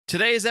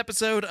Today's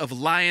episode of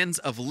Lions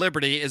of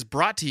Liberty is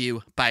brought to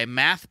you by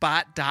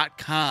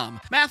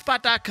MathBot.com.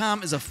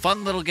 MathBot.com is a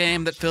fun little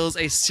game that fills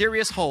a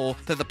serious hole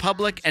that the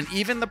public and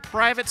even the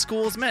private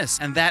schools miss,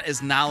 and that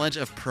is knowledge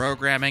of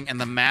programming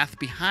and the math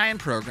behind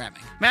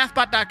programming.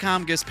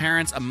 MathBot.com gives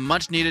parents a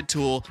much-needed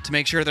tool to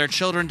make sure their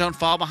children don't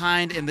fall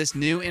behind in this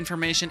new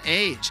information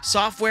age.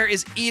 Software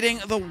is eating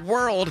the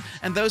world,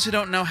 and those who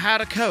don't know how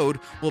to code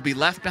will be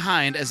left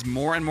behind as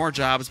more and more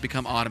jobs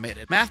become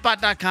automated.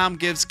 MathBot.com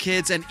gives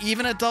kids and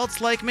even adults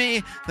like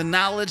me the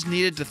knowledge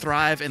needed to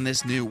thrive in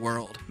this new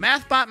world.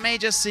 MathBot may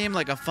just seem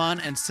like a fun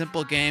and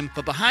simple game,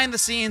 but behind the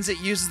scenes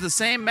it uses the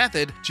same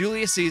method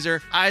Julius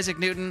Caesar, Isaac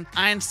Newton,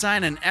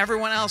 Einstein, and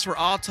everyone else were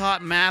all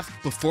taught math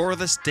before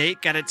the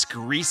state got its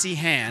greasy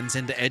hands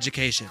into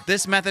education.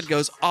 This method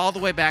goes all the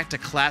way back to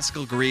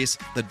classical Greece,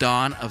 the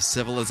dawn of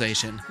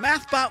civilization.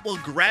 MathBot will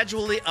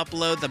gradually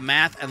upload the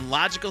math and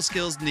logical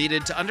skills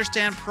needed to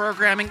understand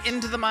programming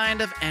into the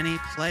mind of any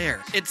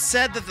player. It's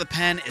said that the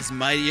pen is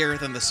mightier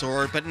than the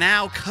sword, but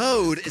now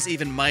code is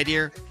even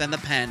mightier than the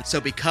pen.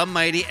 So become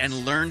mighty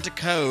and learn to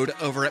code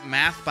over at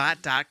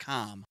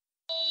mathbot.com.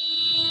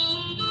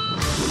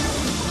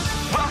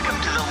 Welcome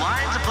to the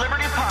Lions of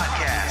Liberty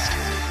podcast.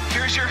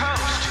 Here's your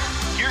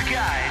host, your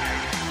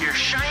guide, your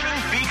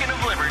shining beacon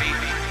of liberty,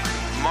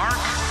 Marc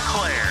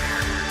Claire.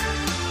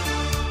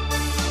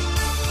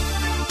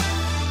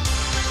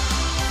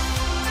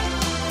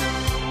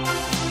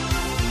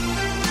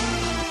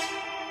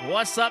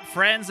 What's up,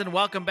 friends, and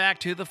welcome back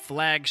to the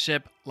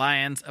flagship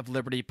Lions of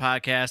Liberty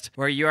podcast,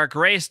 where you are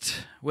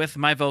graced with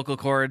my vocal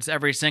cords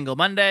every single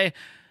Monday.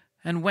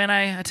 And when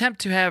I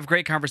attempt to have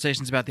great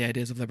conversations about the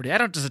ideas of liberty, I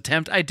don't just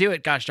attempt, I do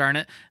it, gosh darn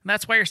it. And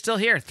that's why you're still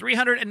here,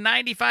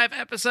 395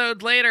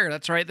 episodes later.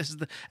 That's right, this is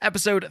the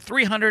episode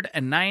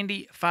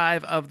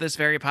 395 of this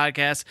very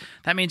podcast.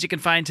 That means you can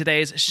find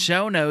today's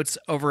show notes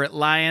over at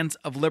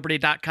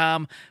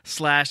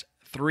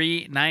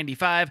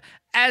lionsofliberty.com/395.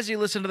 As you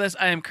listen to this,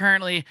 I am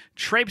currently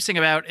traipsing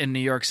about in New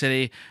York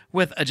City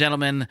with a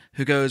gentleman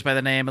who goes by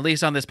the name, at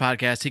least on this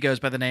podcast, he goes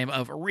by the name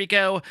of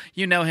Rico.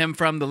 You know him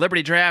from the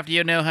Liberty Draft.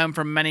 You know him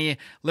from many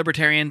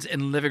libertarians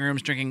in living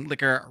rooms drinking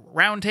liquor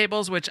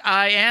roundtables, which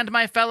I and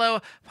my fellow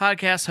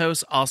podcast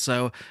hosts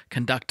also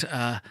conduct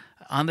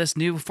on this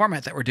new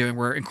format that we're doing.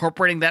 We're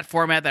incorporating that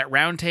format, that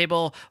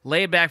roundtable,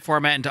 laid-back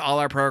format into all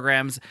our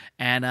programs,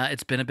 and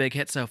it's been a big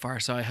hit so far.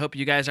 So I hope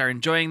you guys are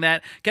enjoying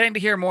that, getting to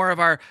hear more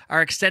of our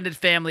extended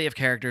family of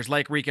characters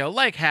like Rico,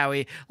 like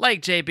Howie,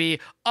 like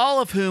JB,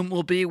 all of whom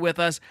will be with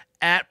us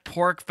at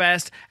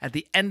PorkFest at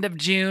the end of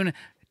June.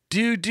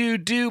 Do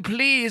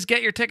please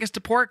get your tickets to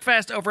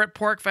PorkFest over at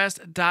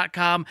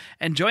porkfest.com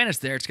and join us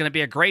there. It's going to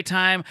be a great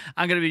time.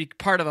 I'm going to be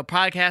part of a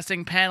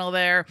podcasting panel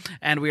there,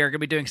 and we are going to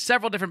be doing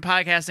several different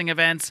podcasting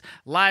events,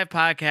 live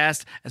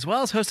podcasts, as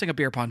well as hosting a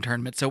beer pong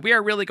tournament. So we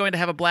are really going to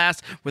have a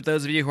blast with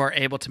those of you who are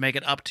able to make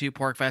it up to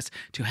PorkFest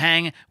to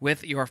hang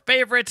with your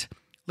favorite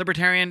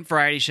libertarian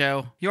variety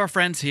show, your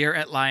friends here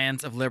at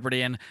Lions of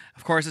Liberty. And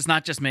of course, it's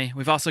not just me.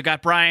 We've also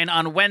got Brian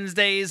on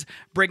Wednesdays,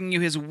 bringing you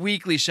his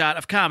weekly shot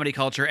of comedy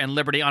culture and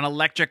liberty on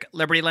Electric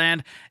Liberty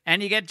Land.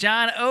 And you get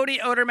John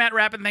Odermatt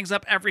wrapping things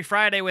up every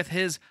Friday with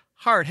his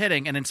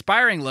hard-hitting and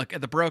inspiring look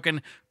at the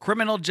broken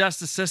criminal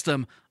justice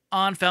system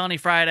on Felony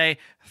Friday.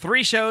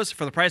 3 shows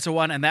for the price of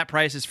 1, and that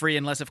price is free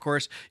unless, of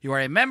course, you are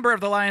a member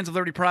of the Lions of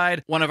Liberty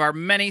Pride, one of our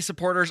many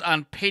supporters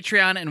on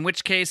Patreon, in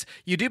which case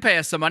you do pay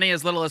us some money,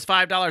 as little as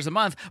 $5 a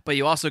month, but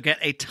you also get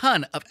a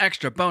ton of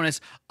extra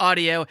bonus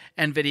audio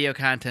and video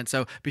content.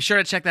 So be sure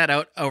to check that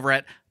out over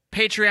at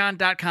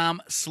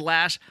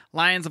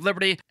patreon.com/Lions of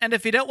Liberty. And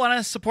if you don't want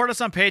to support us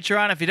on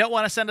Patreon, if you don't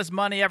want to send us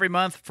money every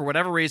month for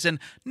whatever reason,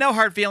 no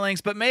hard feelings,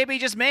 but maybe,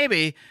 just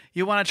maybe,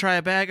 you want to try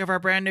a bag of our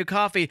brand new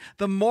coffee,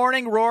 the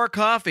Morning Roar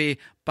Coffee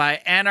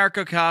by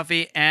Anarcho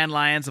Coffee and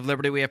Lions of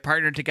Liberty. We have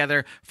partnered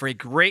together for a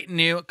great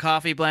new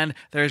coffee blend.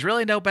 There is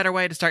really no better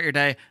way to start your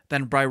day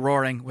than by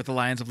roaring with the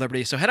Lions of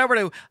Liberty. So head over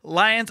to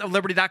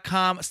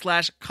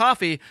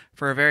lionsofliberty.com/coffee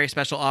for a very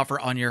special offer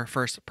on your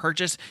first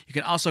purchase. You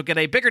can also get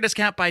a bigger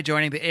discount by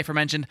joining the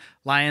aforementioned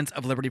Lions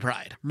of Liberty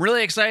Pride. I'm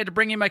really excited to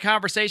bring you my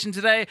conversation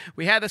today.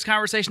 We had this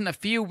conversation a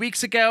few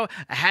weeks ago.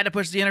 I had to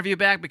push the interview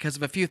back because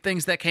of a few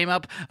things that came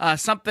up.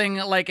 Something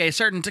like a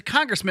certain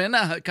congressman,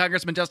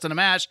 Congressman Justin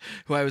Amash,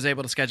 who I was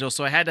able to schedule,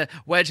 so I had to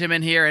wedge him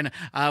in here, and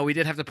we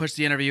did have to push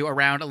the interview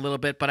around a little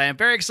bit, but I am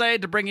very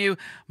excited to bring you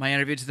my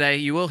interview today.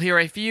 You will hear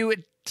a few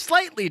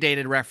slightly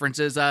dated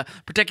references,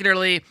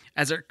 particularly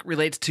as it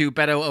relates to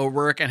Beto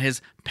O'Rourke and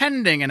his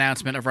pending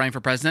announcement of running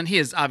for president. He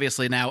is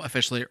obviously now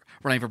officially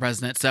running for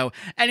president, so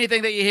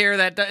anything that you hear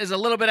that is a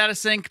little bit out of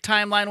sync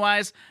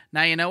timeline-wise,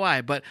 now you know why,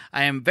 but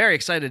I am very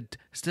excited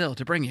still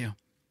to bring you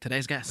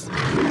today's guest.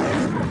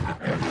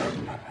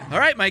 All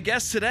right, my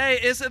guest today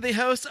is the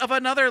host of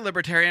another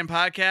libertarian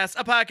podcast,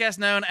 a podcast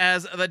known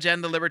as the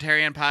Jen the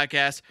Libertarian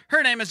podcast.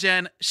 Her name is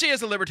Jen. She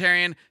is a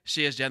libertarian.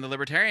 She is Jen the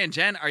Libertarian.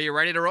 Jen, are you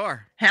ready to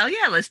roar? Hell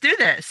yeah, let's do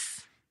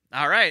this.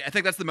 All right. I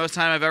think that's the most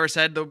time I've ever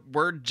said the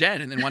word Jen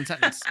in one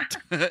sentence,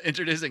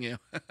 introducing you.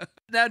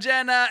 Now,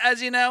 Jen,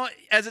 as you know,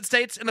 as it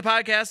states in the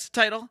podcast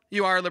title,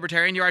 you are a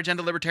libertarian. You are Jen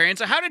the Libertarian.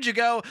 So how did you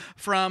go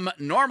from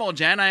normal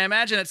Jen? I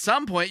imagine at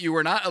some point you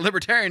were not a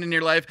libertarian in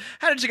your life.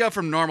 How did you go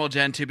from normal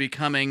Jen to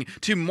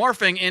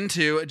morphing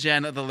into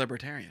Jen the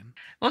Libertarian?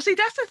 Well, see,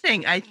 that's the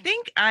thing. I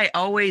think I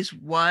always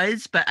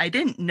was, but I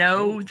didn't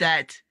know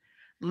that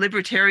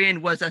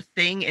libertarian was a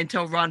thing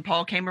until Ron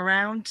Paul came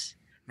around.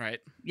 Right.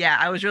 Yeah,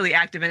 I was really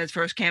active in his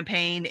first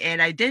campaign,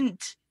 and I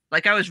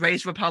was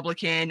raised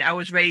Republican. I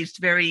was raised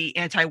very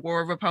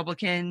anti-war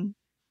Republican.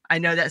 I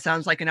know that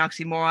sounds like an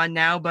oxymoron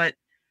now, but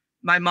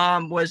my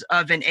mom was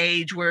of an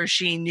age where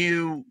she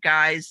knew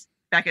guys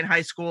back in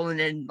high school and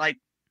then like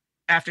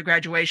after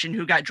graduation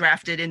who got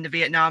drafted into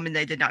Vietnam and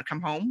they did not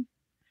come home.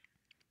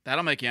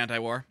 That'll make you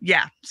anti-war.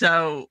 Yeah.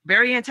 So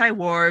very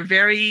anti-war,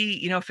 very,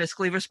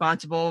 fiscally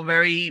responsible,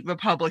 very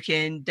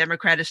Republican.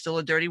 Democrat is still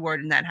a dirty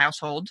word in that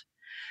household.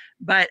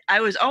 But I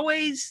was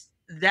always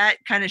that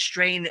kind of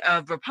strain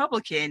of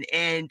Republican.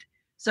 And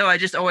so I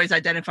just always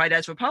identified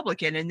as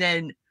Republican. And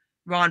then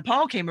Ron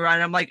Paul came around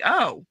and I'm like,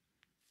 oh,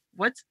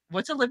 what's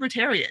a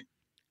libertarian?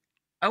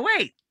 Oh,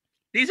 wait,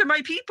 these are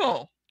my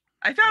people.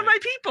 I found my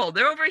people.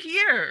 They're over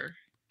here.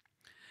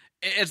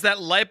 It's that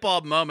light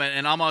bulb moment,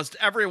 and almost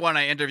everyone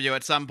I interview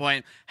at some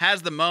point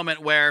has the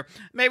moment where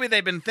maybe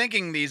they've been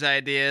thinking these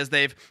ideas,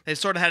 they've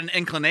sort of had an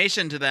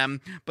inclination to them,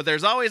 but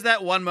there's always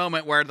that one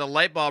moment where the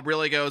light bulb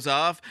really goes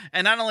off,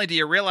 and not only do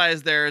you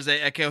realize there's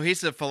a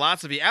cohesive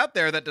philosophy out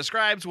there that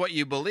describes what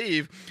you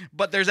believe,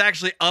 but there's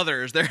actually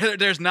others.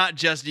 There's not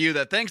just you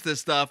that thinks this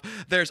stuff,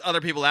 there's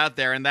other people out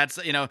there, and that's,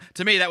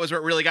 to me, that was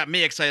what really got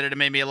me excited and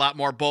made me a lot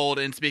more bold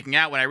in speaking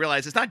out when I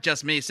realized it's not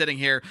just me sitting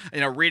here,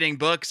 reading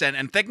books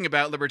and thinking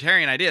about libertarian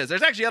ideas.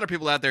 There's actually other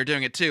people out there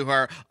doing it too who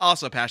are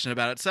also passionate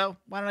about it. So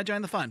why don't I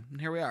join the fun? And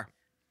here we are.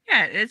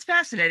 Yeah, it's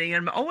fascinating.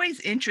 I'm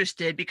always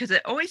interested because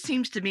it always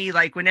seems to me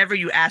like whenever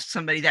you ask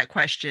somebody that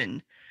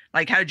question,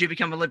 like how did you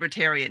become a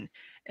libertarian?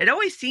 It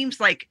always seems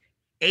like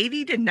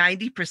 80 to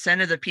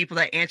 90% of the people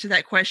that answer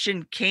that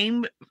question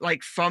came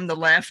like from the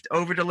left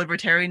over to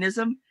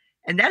libertarianism.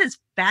 And that is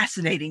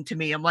fascinating to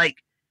me. I'm like,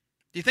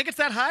 do you think it's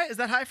that high? Is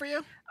that high for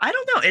you? I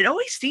don't know. It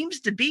always seems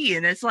to be.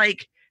 And it's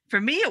like, for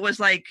me, it was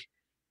like,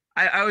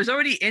 I was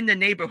already in the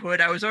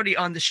neighborhood. I was already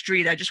on the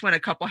street. I just went a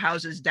couple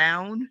houses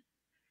down.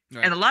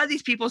 Right. And a lot of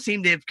these people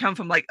seem to have come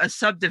from like a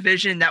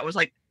subdivision that was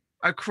like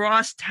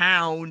across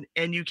town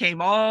and you came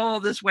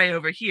all this way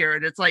over here.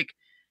 And it's like,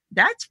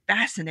 that's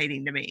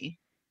fascinating to me.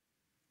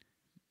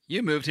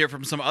 You moved here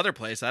from some other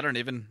place. I don't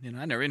even,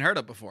 I never even heard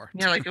of before.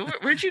 Yeah, like,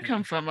 where'd you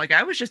come from? Like,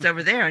 I was just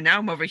over there and now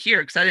I'm over here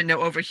because I didn't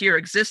know over here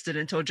existed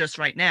until just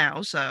right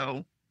now.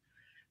 So,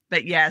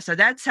 but yeah, so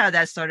that's how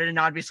that started. And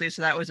obviously,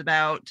 so that was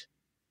about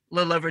a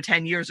little over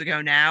 10 years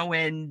ago now,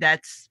 and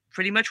that's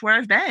pretty much where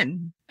I've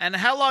been. And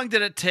how long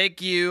did it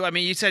take you? I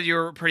mean, you said you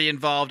were pretty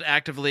involved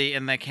actively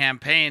in the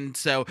campaign.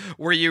 So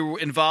were you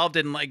involved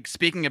in like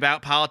speaking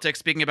about politics,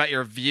 speaking about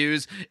your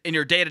views in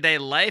your day-to-day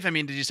life? I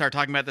mean, did you start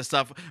talking about this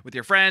stuff with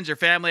your friends, your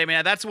family? I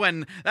mean, that's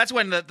when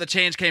the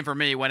change came for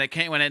me, when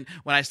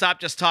I stopped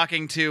just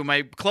talking to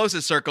my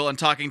closest circle and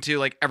talking to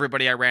like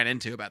everybody I ran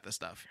into about this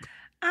stuff.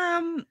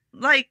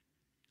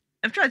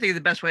 I'm trying to think of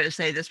the best way to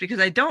say this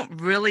because I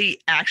don't really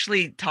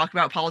actually talk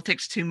about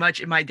politics too much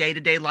in my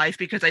day-to-day life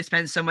because I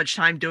spend so much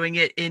time doing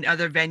it in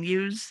other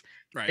venues.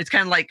 Right. It's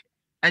kind of like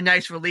a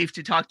nice relief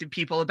to talk to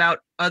people about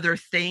other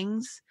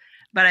things.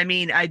 But I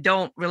mean, I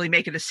don't really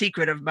make it a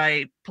secret of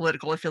my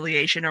political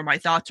affiliation or my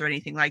thoughts or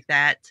anything like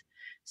that.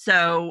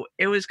 So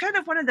it was kind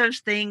of one of those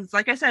things,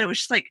 like I said, it was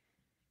just like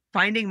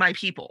finding my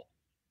people.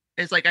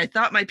 It's like I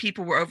thought my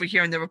people were over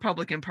here in the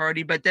Republican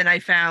Party, but then I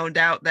found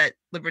out that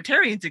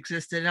libertarians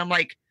existed. And I'm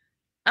like,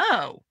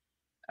 oh,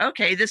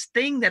 okay, this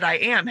thing that I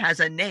am has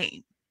a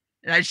name.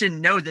 And I just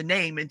didn't know the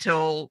name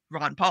until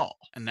Ron Paul.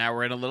 And now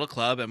we're in a little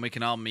club and we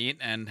can all meet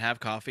and have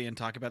coffee and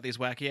talk about these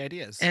wacky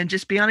ideas. And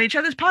just be on each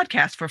other's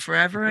podcast for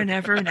forever and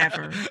ever and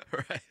ever.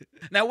 Right.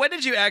 Now, when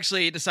did you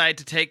actually decide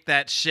to take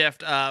that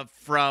shift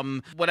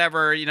from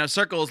whatever,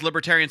 circles,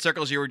 libertarian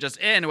circles you were just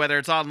in, whether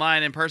it's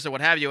online, in person,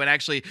 what have you, and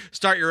actually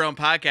start your own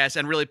podcast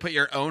and really put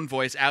your own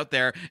voice out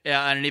there in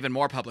an even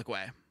more public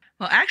way?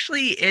 Well,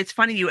 actually, it's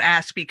funny you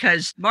ask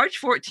because March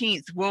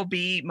 14th will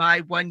be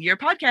my 1-year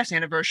podcast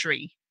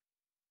anniversary.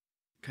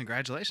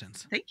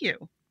 Congratulations. Thank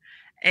you.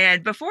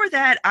 And before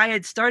that, I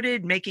had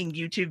started making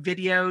YouTube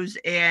videos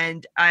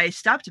and I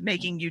stopped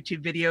making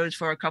YouTube videos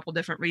for a couple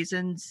different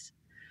reasons.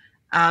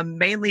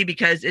 Mainly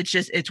because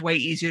it's way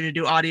easier to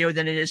do audio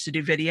than it is to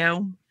do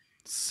video.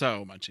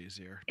 So much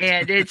easier.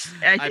 And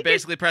I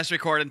basically press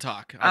record and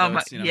talk.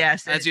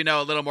 Yes. As you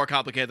know, a little more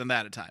complicated than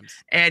that at times.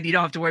 And you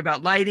don't have to worry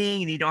about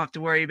lighting and you don't have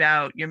to worry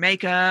about your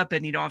makeup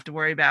and you don't have to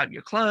worry about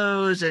your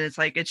clothes. And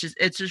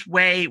it's just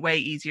way, way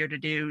easier to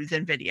do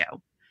than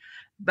video.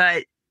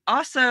 But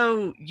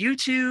also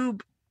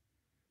YouTube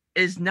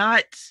is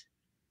not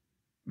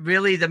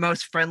really the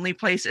most friendly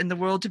place in the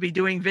world to be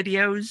doing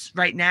videos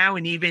right now.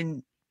 And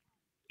even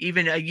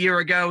a year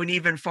ago and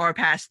even far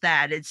past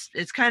that,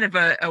 it's kind of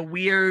a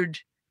weird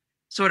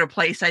sort of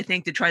place, I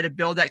think, to try to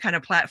build that kind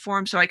of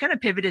platform. So I kind of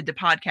pivoted to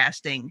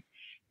podcasting,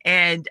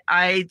 and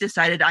I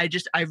decided I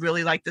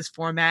really like this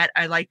format.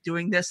 I like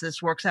doing this.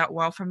 This works out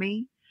well for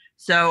me.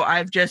 So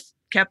I've just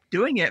kept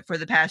doing it for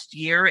the past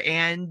year,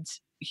 and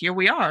here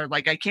we are.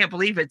 Like, I can't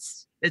believe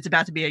it's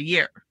about to be a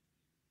year.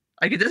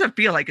 Like, it doesn't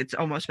feel like it's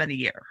almost been a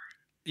year.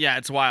 Yeah,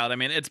 it's wild. I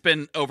mean, it's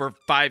been over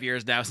 5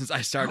 years now since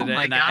I started it.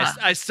 And God.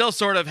 I still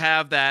sort of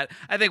have that.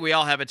 I think we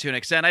all have it to an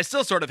extent. I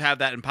still sort of have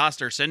that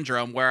imposter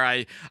syndrome where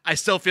I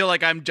still feel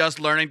like I'm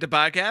just learning to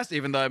podcast,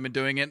 even though I've been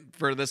doing it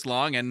for this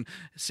long and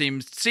seem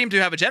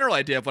to have a general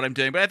idea of what I'm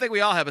doing. But I think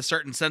we all have a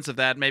certain sense of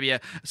that, maybe a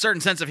certain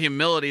sense of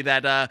humility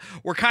that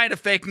we're kind of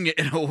faking it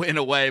in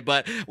a way.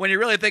 But when you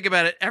really think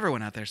about it,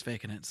 everyone out there's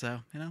faking it.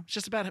 So, it's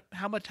just about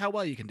how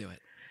well you can do it.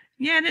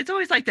 Yeah, and it's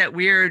always like that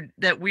weird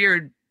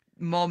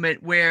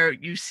moment where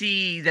you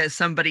see that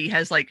somebody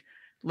has like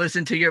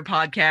listened to your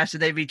podcast, or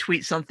they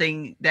retweet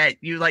something that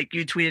you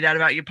tweeted out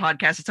about your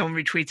podcast, and someone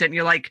retweets it, and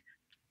you're like,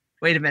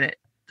 wait a minute,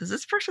 does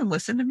this person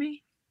listen to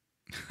me?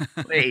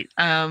 Wait,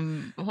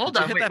 hold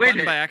on, wait a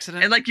minute. By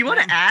accident? And like, you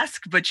want to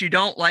ask, but you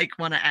don't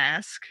want to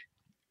ask.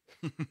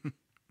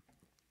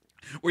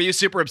 Were you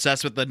super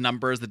obsessed with the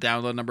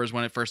download numbers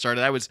when it first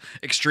started? I was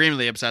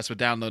extremely obsessed with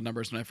download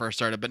numbers when I first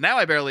started, but now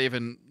I barely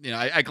even,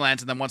 I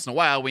glance at them once in a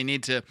while. We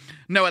need to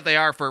know what they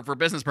are for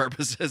business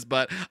purposes,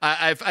 but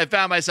I've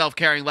found myself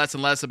caring less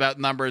and less about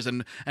numbers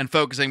and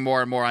focusing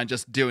more and more on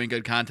just doing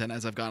good content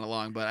as I've gone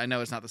along, but I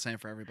know it's not the same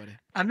for everybody.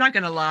 I'm not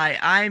going to lie.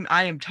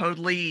 I am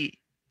totally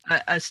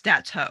a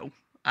stats hoe.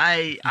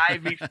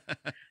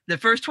 The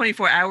first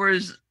 24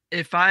 hours,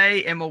 if I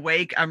am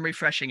awake, I'm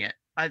refreshing it.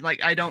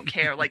 I don't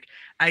care. Like,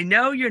 I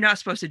know you're not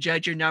supposed to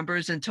judge your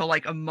numbers until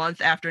like a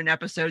month after an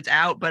episode's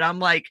out, but I'm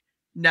like,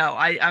 no,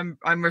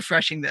 I'm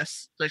refreshing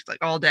this like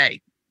all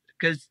day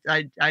because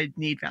I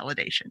need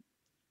validation.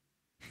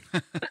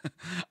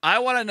 I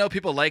want to know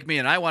people like me,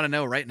 and I want to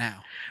know right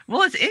now.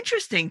 Well, it's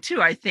interesting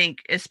too, I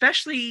think,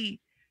 especially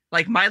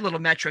like my little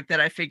metric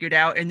that I figured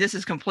out, and this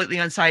is completely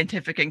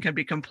unscientific and can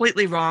be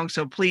completely wrong,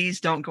 so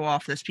please don't go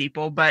off this,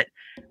 people. But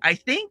I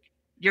think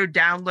your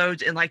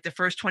downloads in like the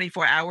first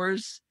 24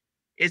 hours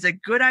is a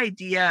good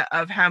idea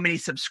of how many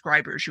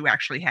subscribers you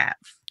actually have.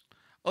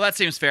 Well, that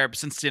seems fair,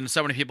 since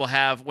so many people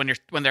have, when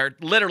they're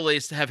literally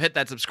have hit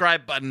that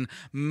subscribe button,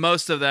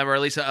 most of them, or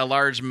at least a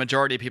large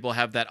majority of people,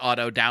 have that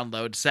auto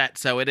download set.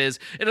 So it is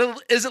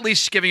at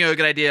least giving you a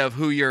good idea of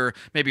who your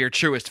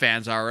truest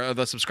fans are, or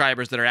the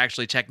subscribers that are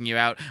actually checking you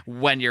out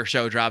when your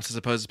show drops, as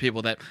opposed to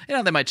people that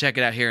they might check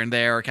it out here and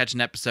there or catch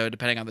an episode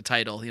depending on the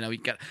title.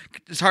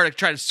 It's hard to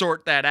try to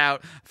sort that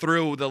out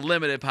through the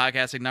limited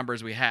podcasting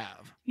numbers we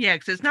have. Yeah,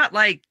 because it's not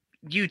like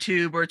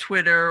YouTube or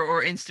Twitter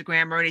or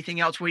Instagram or anything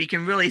else where you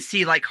can really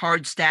see like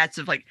hard stats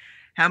of like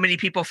how many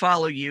people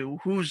follow you,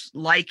 who's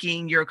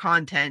liking your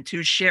content,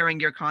 who's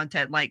sharing your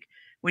content. Like,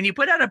 when you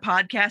put out a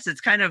podcast,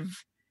 it's kind of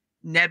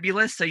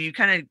nebulous. So you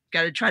kind of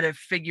got to try to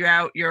figure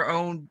out your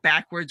own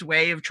backwards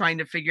way of trying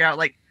to figure out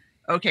like,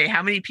 okay,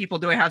 how many people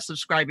do I have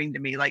subscribing to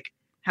me? Like,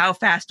 how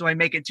fast do I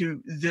make it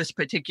to this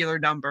particular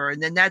number?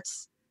 And then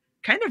that's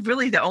kind of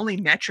really the only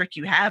metric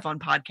you have on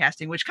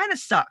podcasting, which kind of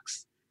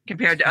sucks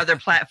compared to other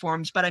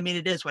platforms, but I mean,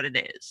 it is what it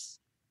is.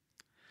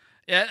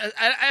 Yeah,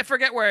 I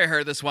forget where I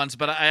heard this once,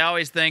 but I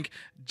always think,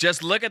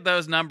 just look at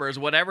those numbers,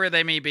 whatever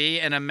they may be,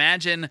 and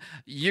imagine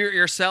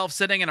yourself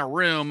sitting in a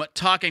room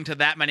talking to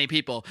that many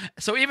people.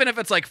 So even if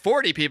it's like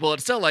 40 people,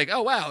 it's still like,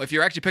 oh wow, if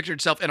you actually pictured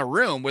yourself in a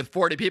room with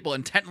 40 people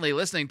intently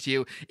listening to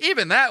you,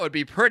 even that would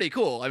be pretty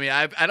cool. I mean,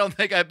 I don't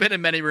think I've been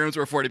in many rooms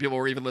where 40 people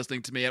were even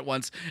listening to me at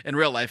once in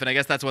real life, and I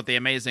guess that's what the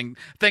amazing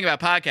thing about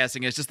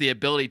podcasting is, just the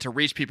ability to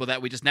reach people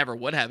that we just never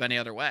would have any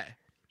other way.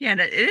 Yeah, and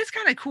it is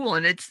kind of cool.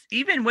 And it's,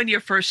 even when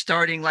you're first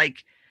starting,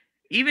 like,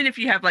 even if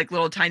you have like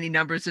little tiny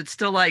numbers, it's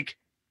still like,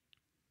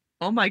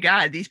 oh my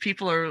God, these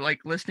people are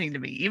like listening to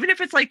me. Even if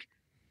it's like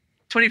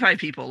 25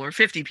 people or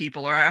 50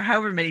 people or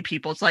however many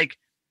people, it's like,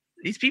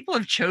 these people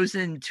have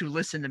chosen to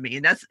listen to me.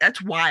 And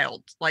that's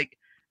wild. Like,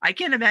 I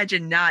can't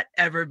imagine not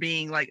ever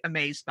being like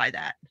amazed by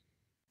that.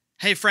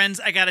 Hey friends,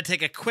 I got to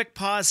take a quick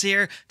pause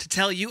here to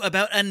tell you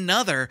about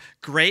another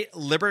great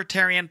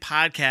libertarian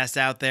podcast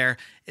out there.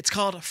 It's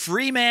called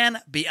Free Man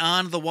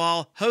Beyond the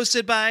Wall,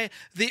 hosted by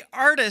the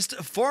artist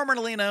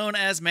formerly known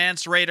as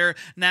Mance Rayder,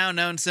 now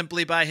known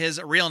simply by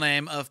his real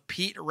name of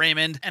Pete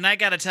Raymond. And I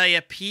gotta tell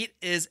you, Pete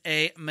is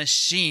a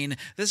machine.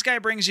 This guy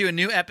brings you a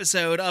new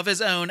episode of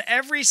his own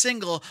every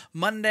single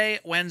Monday,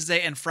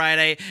 Wednesday, and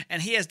Friday,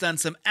 and he has done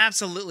some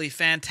absolutely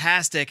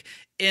fantastic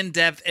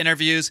in-depth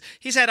interviews.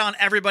 He's had on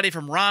everybody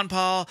from Ron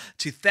Paul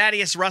to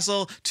Thaddeus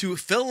Russell to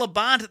Phil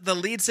Labonte, the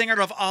lead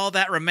singer of All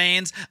That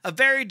Remains. A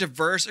very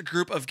diverse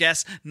group of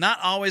guests, not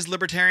always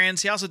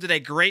libertarians. He also did a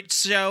great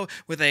show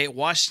with a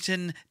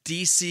Washington,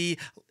 D.C.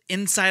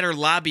 insider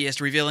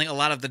lobbyist revealing a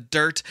lot of the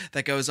dirt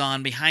that goes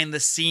on behind the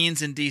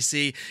scenes in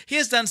DC. He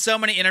has done so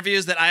many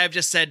interviews that I have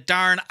just said,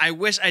 darn, I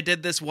wish I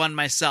did this one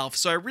myself.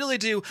 So I really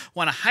do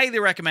want to highly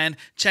recommend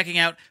checking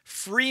out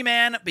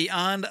Freeman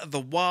Beyond the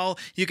Wall.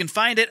 You can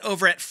find it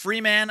over at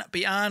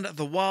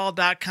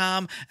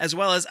freemanbeyondthewall.com, as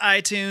well as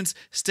iTunes,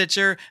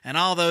 Stitcher, and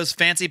all those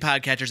fancy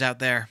podcatchers out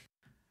there.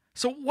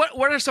 So what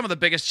are some of the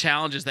biggest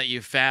challenges that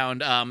you've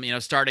found,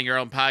 starting your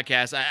own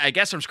podcast, I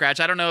guess from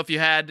scratch? I don't know if you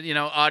had,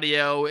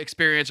 audio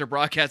experience or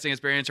broadcasting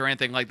experience or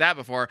anything like that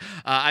before.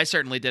 I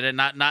certainly did it,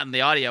 not in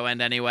the audio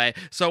end anyway.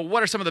 So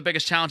what are some of the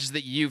biggest challenges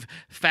that you've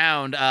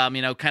found,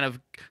 kind of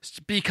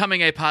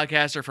becoming a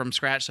podcaster from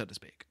scratch, so to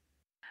speak?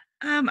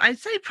 I'd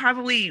say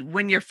probably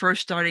when you're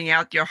first starting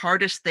out, your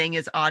hardest thing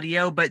is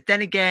audio. But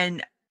then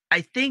again,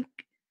 I think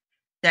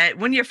that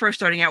when you're first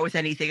starting out with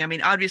anything, I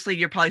mean, obviously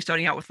you're probably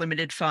starting out with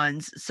limited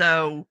funds.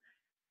 So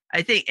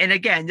I think, and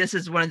again, this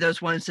is one of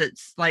those ones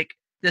that's like,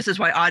 this is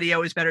why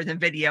audio is better than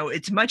video.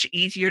 It's much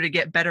easier to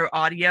get better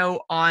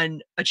audio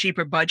on a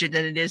cheaper budget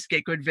than it is to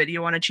get good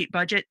video on a cheap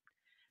budget.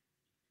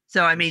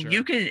 So, I mean,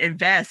 You can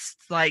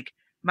invest, like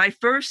my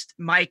first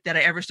mic that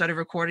I ever started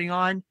recording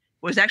on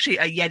was actually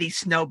a Yeti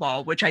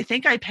Snowball, which I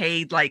think I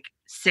paid like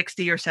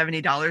 $60 or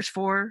 $70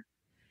 for.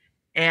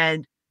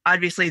 And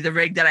obviously the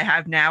rig that I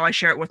have now, I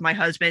share it with my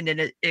husband,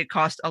 and it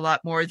cost a lot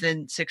more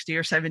than $60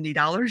 or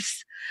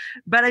 $70.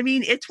 But I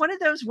mean, it's one of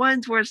those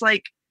ones where it's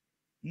like,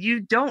 you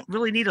don't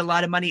really need a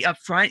lot of money up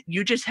front.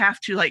 You just have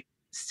to like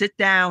sit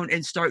down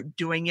and start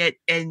doing it.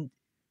 And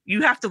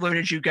you have to learn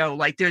as you go.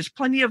 Like there's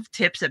plenty of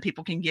tips that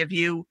people can give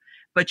you,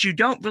 but you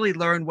don't really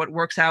learn what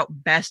works out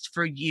best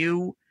for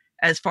you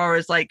as far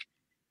as like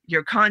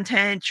your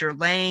content, your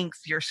length,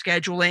 your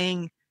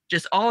scheduling,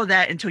 just all of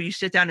that until you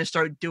sit down and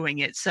start doing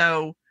it.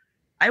 So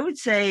I would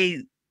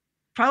say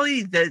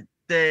probably the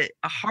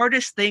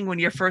hardest thing when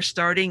you're first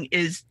starting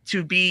is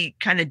to be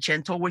kind of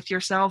gentle with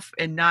yourself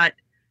and not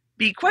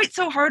be quite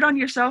so hard on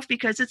yourself,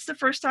 because it's the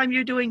first time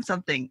you're doing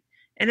something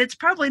and it's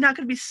probably not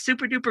going to be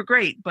super duper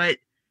great, but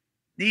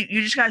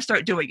you just got to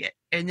start doing it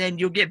and then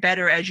you'll get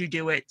better as you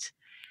do it.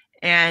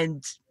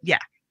 And yeah,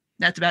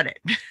 that's about it.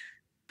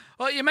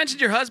 Well, you mentioned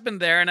your husband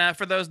there, and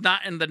for those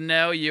not in the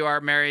know, you are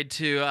married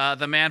to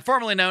the man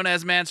formerly known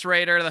as Mance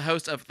Rayder, the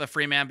host of the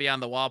Freeman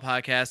Beyond the Wall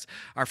podcast,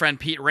 our friend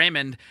Pete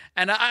Raymond.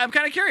 And I'm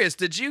kind of curious,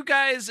 did you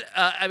guys,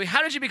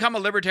 how did you become a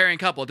libertarian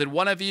couple? Did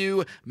one of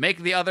you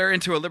make the other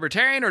into a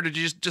libertarian, or did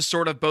you just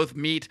sort of both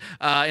meet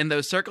in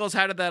those circles?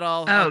 How did that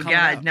all come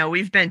about? No,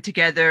 we've been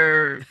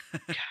together,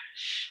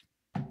 gosh,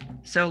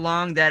 so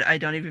long that I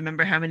don't even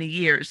remember how many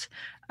years.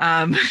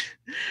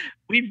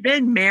 We've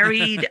been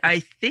married, I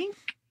think,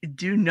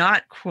 do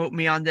not quote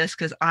me on this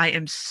because I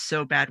am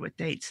so bad with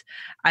dates.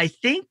 I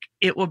think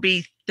it will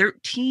be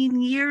 13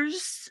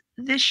 years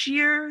this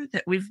year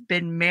that we've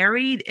been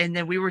married. And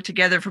then we were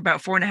together for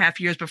about 4.5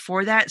 years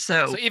before that.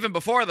 So even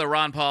before the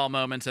Ron Paul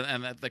moments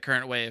and the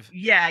current wave.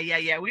 Yeah.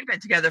 We've been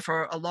together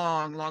for a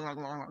long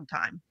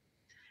time.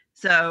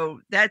 So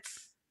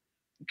that's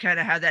kind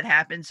of how that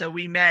happened. So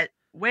we met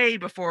way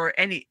before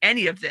any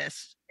of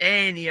this.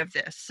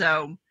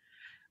 So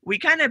we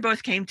kind of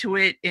both came to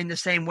it in the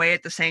same way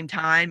at the same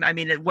time. I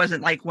mean, it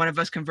wasn't like one of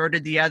us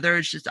converted the other.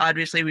 It's just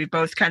obviously we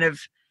both kind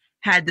of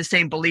had the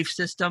same belief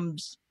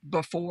systems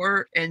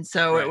before. And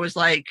so It was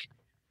like,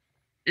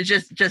 it's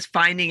just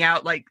finding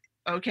out like,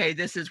 okay,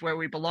 this is where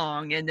we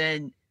belong. And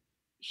then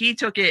he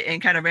took it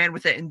and kind of ran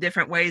with it in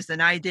different ways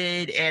than I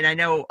did. And I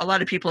know a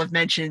lot of people have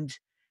mentioned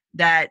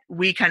that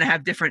we kind of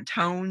have different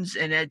tones,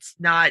 and it's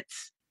not...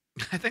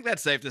 I think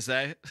that's safe to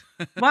say.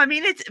 Well, I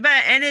mean,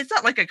 it's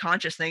not like a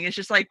conscious thing. It's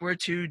just like we're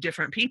two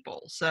different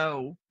people.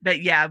 So,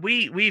 but yeah,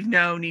 we've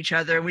known each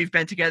other and we've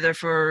been together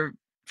for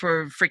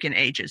freaking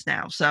ages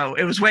now. So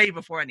it was way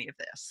before any of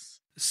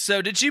this.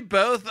 So did you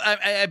both,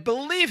 I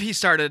believe he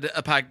started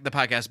the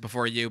podcast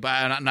before you, but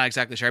I'm not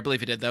exactly sure. I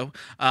believe he did though.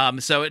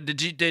 So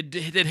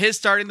did his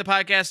starting the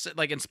podcast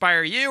like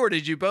inspire you, or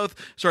did you both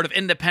sort of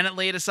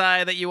independently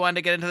decide that you wanted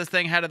to get into this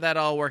thing? How did that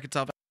all work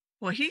itself out?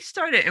 Well, he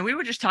started, and we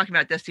were just talking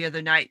about this the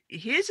other night.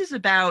 His is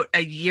about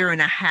 1.5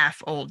 years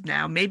old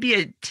now, maybe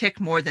a tick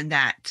more than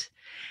that.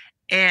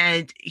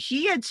 And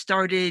he had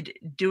started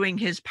doing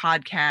his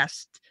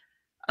podcast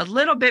a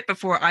little bit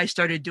before I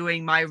started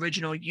doing my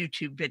original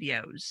YouTube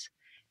videos.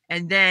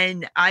 And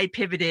then I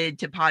pivoted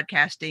to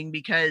podcasting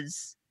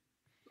because,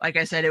 like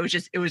I said, it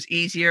was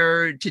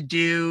easier to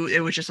do. It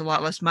was just a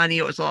lot less money.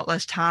 It was a lot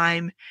less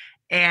time.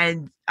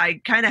 And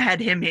I kind of had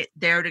him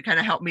there to kind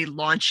of help me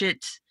launch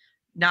it,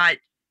 not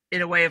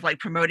in a way of like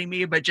promoting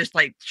me, but just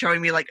like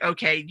showing me like,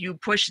 okay, you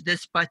push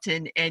this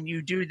button and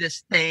you do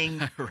this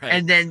thing. Right.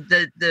 And then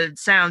the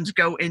sounds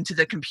go into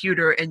the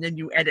computer and then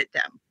you edit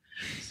them.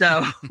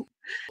 So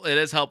it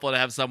is helpful to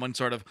have someone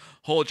sort of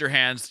hold your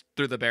hands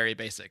through the very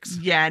basics.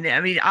 Yeah. And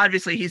I mean,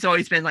 obviously he's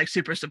always been like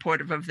super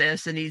supportive of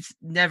this, and he's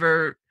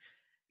never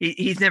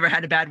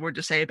had a bad word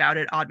to say about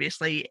it,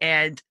 obviously.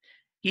 And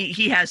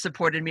he has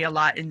supported me a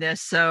lot in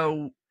this.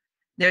 So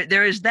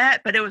there is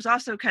that, but it was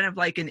also kind of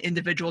like an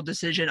individual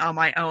decision on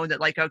my own that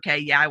like, okay,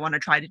 yeah, I want to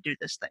try to do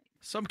this thing.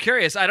 So I'm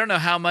curious. I don't know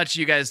how much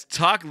you guys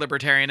talk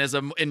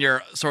libertarianism in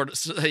your sort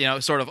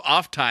of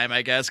off time,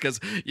 I guess, because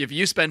if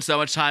you spend so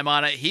much time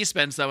on it, he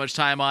spends so much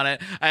time on it.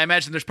 I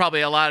imagine there's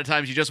probably a lot of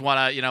times you just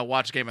want to,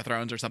 watch Game of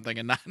Thrones or something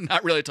and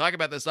not really talk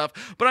about this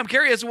stuff. But I'm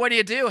curious, when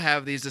you do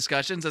have these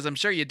discussions, as I'm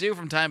sure you do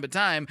from time to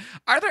time,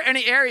 are there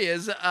any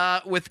areas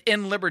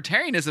within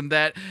libertarianism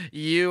that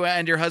you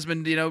and your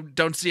husband,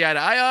 don't see eye to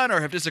eye on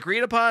or have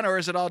disagreed upon, or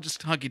is it all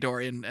just hunky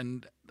dory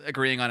and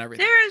agreeing on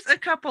everything? There's a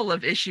couple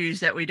of issues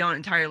that we don't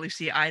entirely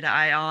see eye to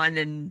eye on,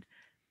 and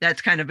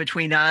that's kind of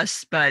between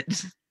us, but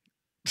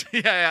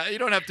yeah, you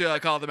don't have to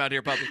call them out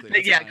here publicly.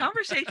 But yeah,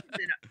 conversations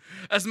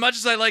as much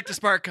as I like to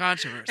spark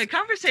controversy,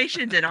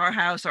 conversations in our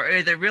house are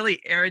either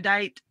really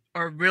erudite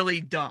or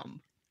really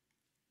dumb.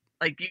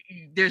 Like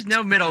there's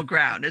no middle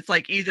ground. It's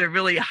like either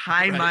really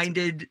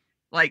high-minded,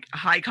 like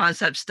high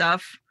concept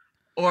stuff,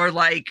 or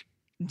like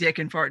dick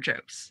and fart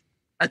jokes.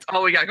 That's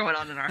all we got going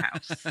on in our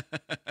house.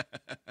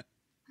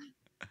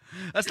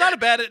 That's not a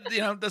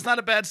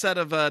bad set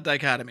of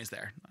dichotomies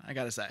there, I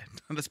gotta say.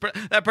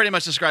 That pretty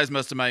much describes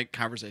most of my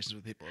conversations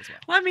with people as well.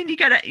 Well, I mean, you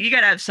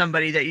gotta have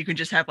somebody that you can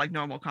just have like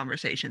normal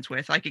conversations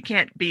with. Like it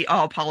can't be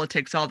all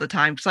politics all the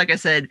time. Because like I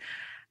said,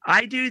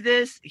 I do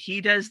this,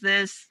 he does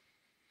this,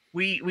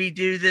 we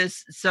do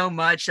this so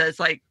much that it's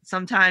like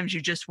sometimes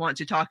you just want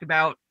to talk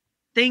about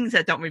things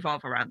that don't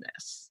revolve around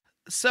this.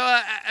 So,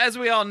 as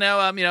we all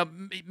know,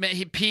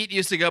 Pete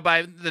used to go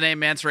by the name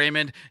Mance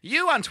Raymond.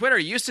 You on Twitter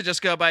used to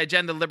just go by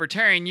Jen the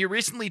Libertarian. You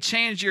recently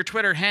changed your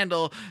Twitter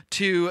handle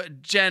to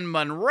Jen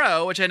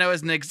Monroe, which I know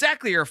isn't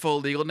exactly your full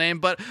legal name,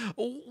 but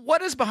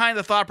what is behind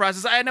the thought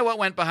process? I know what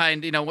went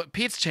behind, what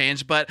Pete's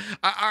changed, but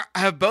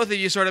have both of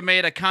you sort of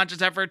made a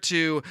conscious effort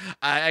to,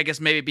 I guess,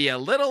 maybe be a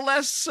little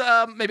less,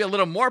 maybe a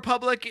little more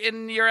public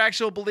in your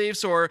actual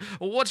beliefs, or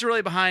what's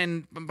really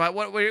behind,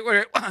 what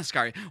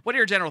are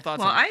your general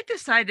thoughts on that? I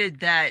decided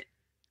that,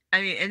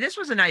 and this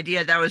was an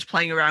idea that I was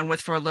playing around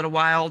with for a little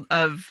while,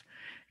 of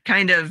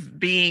kind of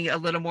being a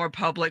little more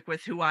public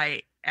with who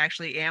I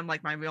actually am,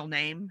 like my real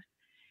name.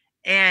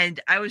 And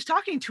I was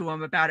talking to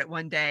him about it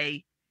one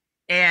day,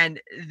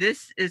 and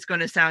this is going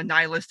to sound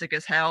nihilistic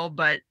as hell,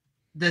 but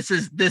this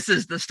is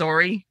the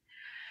story.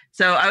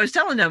 So I was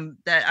telling him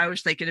that I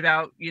was thinking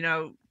about,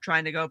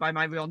 trying to go by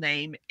my real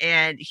name.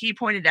 And he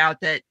pointed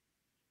out that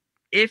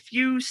if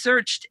you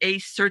searched a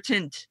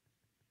certain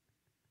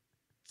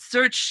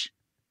search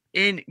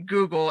in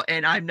Google,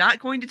 and I'm not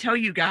going to tell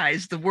you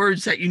guys the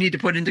words that you need to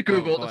put into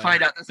Google to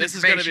find out this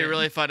is going to be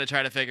really fun to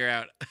try to figure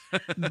out.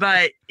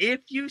 But if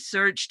you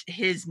searched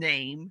his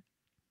name,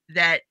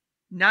 that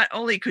not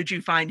only could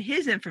you find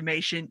his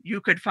information,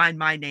 you could find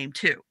my name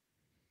too.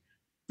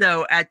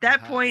 So at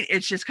that point,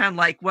 it's just kind of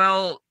like,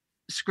 well,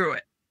 screw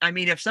it. I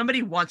mean, if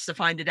somebody wants to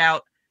find it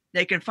out,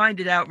 they can find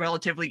it out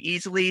relatively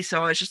easily.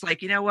 So it's just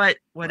like, you know what,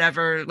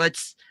 whatever,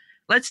 let's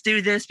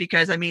do this,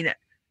 because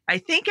I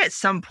think at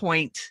some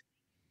point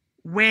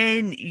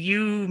when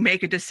you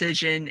make a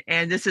decision,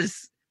 and this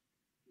is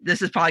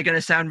probably going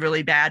to sound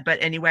really bad,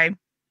 but anyway,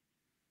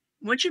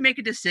 once you make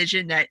a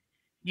decision that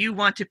you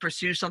want to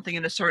pursue something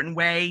in a certain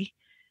way,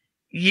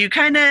 you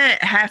kind of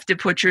have to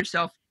put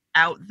yourself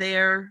out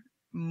there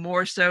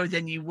more so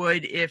than you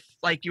would if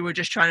like you were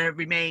just trying to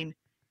remain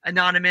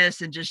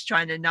anonymous and just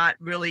trying to not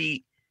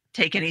really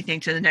take anything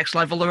to the next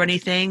level or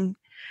anything.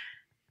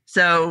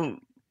 So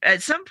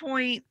at some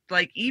point,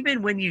 like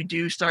even when you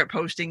do start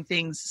posting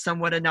things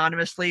somewhat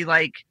anonymously,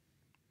 like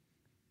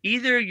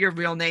either your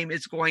real name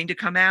is going to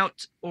come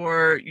out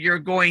or you're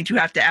going to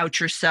have to out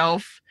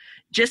yourself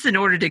just in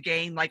order to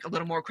gain like a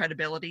little more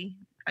credibility,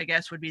 I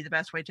guess would be the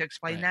best way to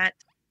explain that.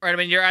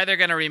 Right. You're either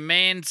going to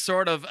remain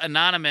sort of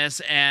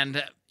anonymous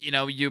and,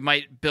 you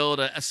might build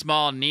a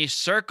small niche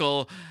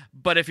circle,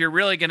 but if you're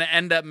really going to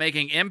end up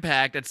making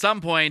impact at some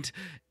point,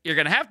 you're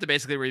going to have to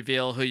basically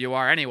reveal who you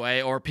are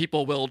anyway, or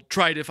people will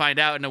try to find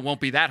out and it won't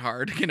be that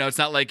hard. It's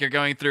not like you're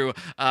going through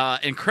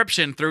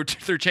encryption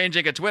through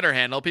changing a Twitter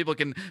handle. People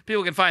can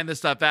find this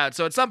stuff out.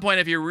 So at some point,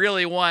 if you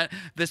really want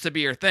this to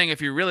be your thing,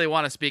 if you really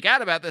want to speak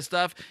out about this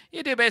stuff,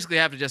 you do basically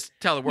have to just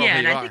tell the world who you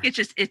are. Yeah, and I think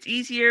it's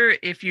easier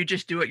if you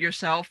just do it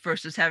yourself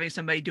versus having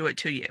somebody do it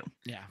to you.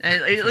 Yeah.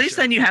 At least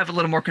then you have a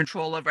little more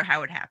control over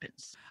how it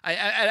happens.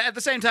 At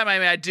the same time,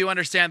 I do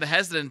understand the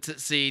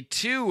hesitancy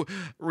to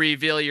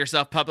reveal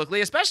yourself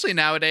publicly, especially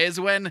nowadays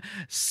when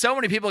so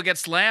many people get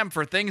slammed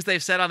for things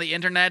they've said on the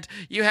internet.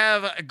 You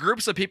have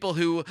groups of people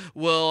who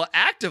will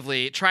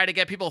actively try to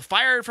get people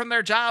fired from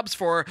their jobs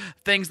for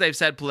things they've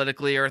said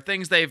politically or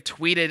things they've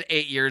tweeted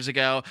 8 years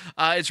ago.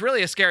 It's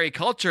really a scary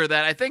culture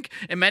that I think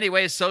in many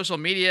ways social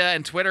media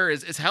and Twitter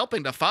is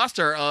helping to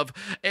foster.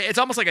 It's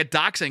almost like a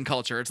doxing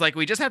culture. It's like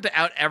we just have to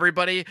out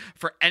everybody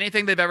for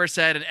anything they've ever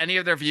said and any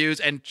of their views,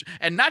 and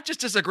not just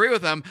disagree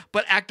with them,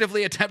 but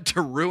actively attempt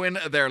to ruin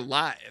their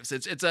lives.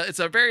 It's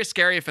a very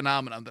scary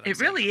phenomenon. It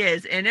really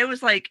is. And it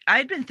was like,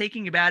 I'd been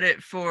thinking about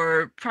it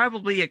for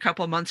probably a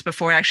couple of months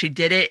before I actually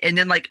did it. And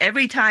then like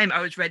every time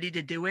I was ready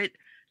to do it,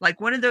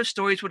 like one of those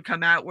stories would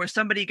come out where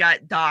somebody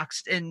got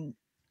doxxed and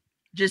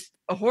just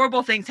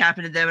horrible things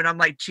happened to them. And I'm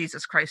like,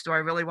 Jesus Christ, do I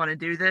really want to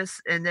do this?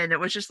 And then it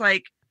was just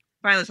like,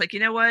 finally it's like, you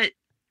know what?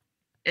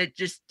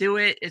 Just do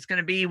it. It's going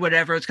to be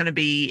whatever it's going to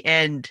be.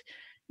 And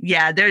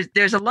yeah,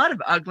 there's a lot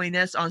of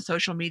ugliness on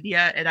social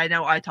media. And I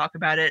know I talk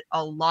about it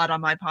a lot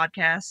on my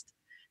podcast,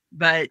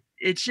 but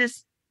it's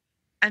just,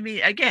 I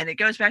mean, again, it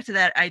goes back to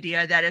that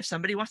idea that if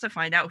somebody wants to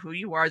find out who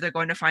you are, they're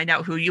going to find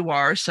out who you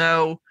are.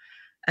 So,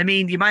 I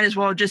mean, you might as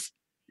well just,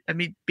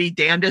 be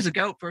damned as a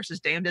goat versus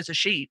damned as a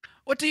sheep.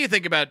 What do you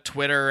think about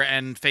Twitter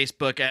and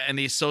Facebook and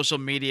these social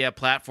media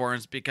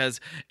platforms?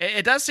 Because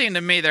it does seem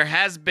to me there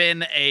has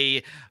been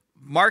a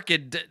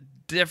marked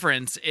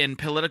difference in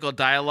political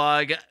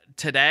dialogue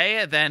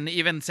today than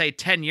even, say,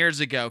 10 years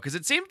ago. Because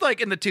it seemed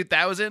like in the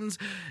 2000s,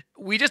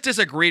 we just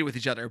disagreed with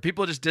each other.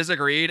 People just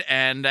disagreed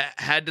and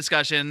had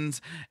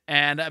discussions.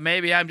 And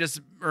maybe I'm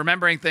just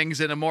remembering things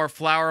in a more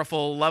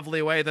flowerful,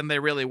 lovely way than they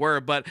really were.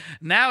 But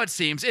now it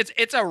seems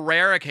it's a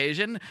rare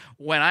occasion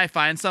when I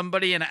find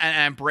somebody and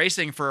I'm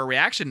bracing for a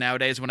reaction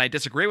nowadays when I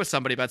disagree with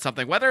somebody about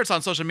something, whether it's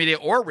on social media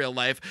or real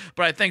life.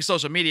 But I think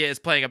social media is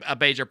playing a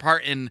major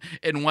part in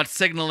what's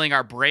signaling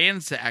our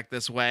brains to act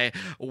this way,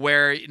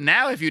 where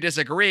now if you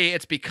disagree,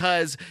 it's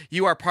because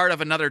you are part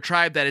of another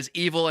tribe that is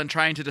evil and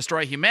trying to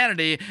destroy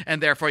humanity,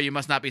 and therefore you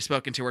must not be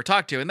spoken to or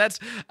talked to. And that's,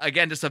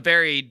 again, just a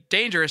very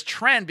dangerous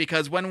trend,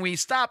 because when we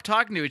stop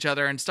talking to each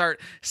other and start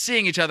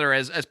seeing each other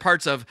as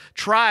parts of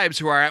tribes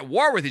who are at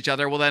war with each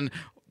other, well, then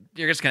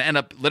you're just going to end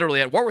up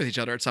literally at war with each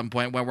other at some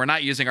point when we're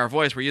not using our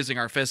voice, we're using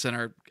our fists and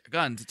our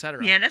guns,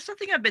 etc. Yeah, that's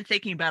something I've been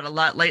thinking about a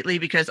lot lately,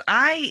 because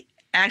I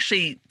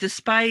actually,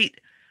 despite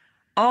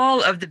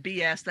all of the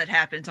BS that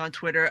happens on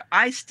Twitter,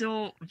 I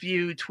still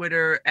view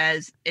Twitter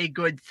as a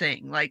good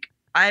thing. Like,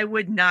 I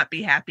would not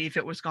be happy if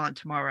it was gone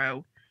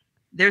tomorrow.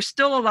 There's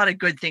still a lot of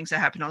good things that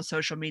happen on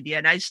social media,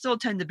 and I still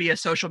tend to be a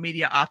social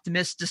media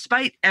optimist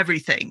despite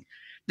everything.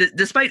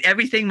 Despite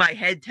everything my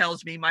head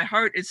tells me, my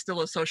heart is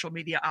still a social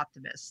media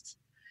optimist.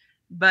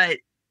 But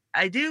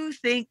I do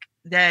think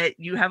that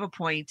you have a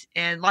point,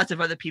 and lots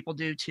of other people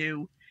do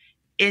too,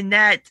 in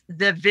that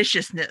the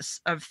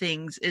viciousness of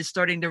things is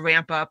starting to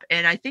ramp up.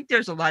 And I think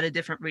there's a lot of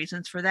different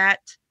reasons for that.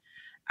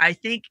 I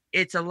think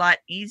it's a lot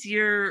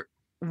easier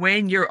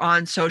when you're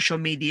on social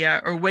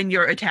media or when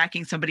you're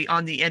attacking somebody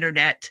on the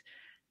internet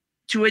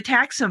to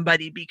attack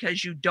somebody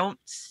because you don't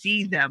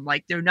see them,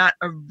 like they're not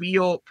a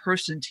real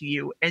person to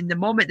you. And the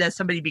moment that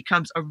somebody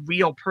becomes a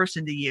real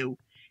person to you,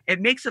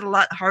 it makes it a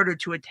lot harder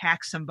to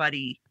attack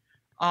somebody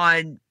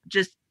on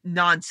just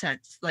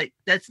nonsense. Like,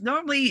 that's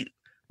normally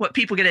what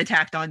people get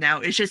attacked on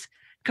now. It's just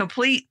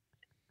complete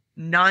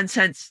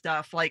nonsense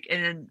stuff. Like,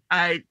 and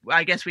I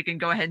guess we can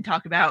go ahead and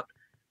talk about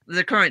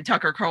the current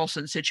Tucker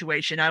Carlson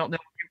situation. I don't know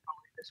if you're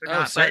following this or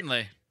not.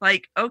 Certainly. But,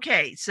 like,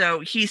 okay,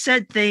 so he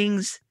said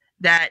things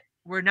that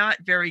were not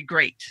very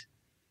great,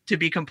 to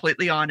be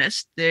completely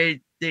honest.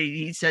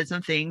 He said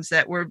some things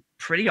that were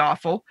pretty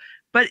awful.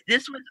 But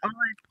this was on.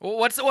 Well,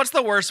 what's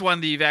the worst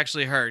one that you've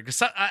actually heard?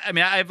 Because I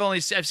mean,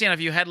 I've seen a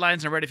few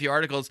headlines and read a few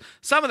articles.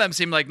 Some of them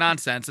seem like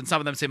nonsense, and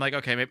some of them seem like,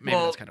 okay, maybe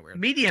that's kind of weird.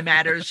 Media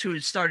Matters, who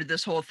started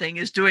this whole thing,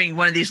 is doing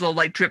one of these little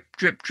like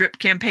drip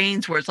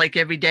campaigns where it's like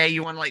every day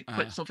you want to like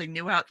put something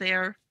new out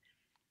there.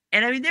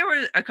 And I mean, there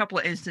were a couple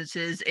of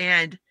instances.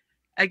 And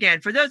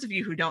again, for those of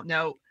you who don't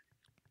know,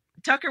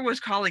 Tucker was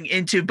calling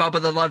into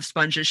Bubba the Love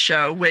Sponge's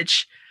show,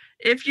 which,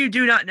 if you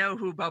do not know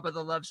who Bubba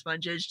the Love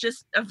Sponge is,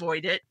 just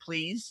avoid it,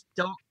 please.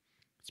 Don't.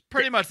 It's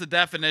pretty much the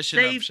definition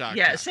of shock.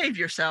 Yeah, save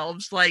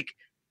yourselves. Like,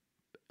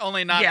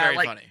 only not very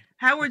funny.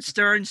 Howard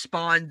Stern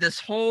spawned this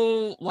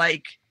whole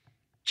like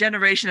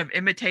generation of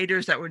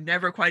imitators that were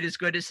never quite as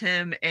good as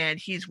him, and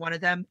he's one of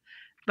them.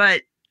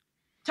 But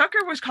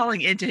Tucker was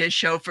calling into his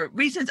show for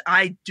reasons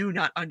I do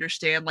not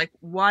understand. Like,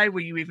 why were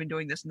you even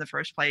doing this in the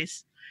first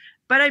place?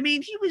 But I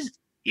mean, he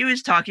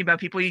was talking about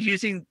people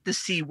using the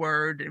C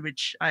word,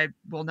 which I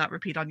will not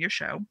repeat on your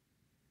show.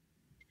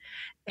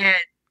 And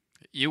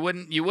you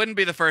wouldn't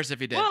be the first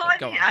if you did. Well, I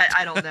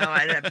don't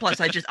know. Plus,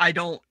 I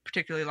don't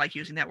particularly like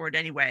using that word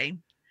anyway.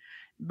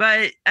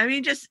 But I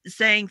mean, just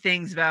saying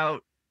things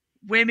about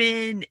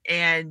women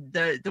and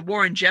the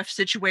Warren Jeff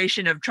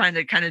situation of trying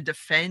to kind of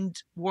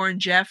defend Warren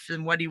Jeff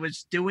and what he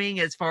was doing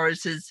as far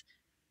as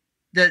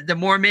the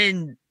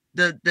Mormon,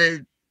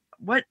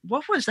 what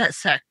was that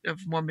sect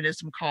of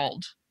Mormonism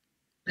called?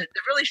 The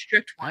really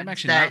strict ones. I'm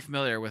actually not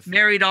familiar with.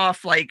 Married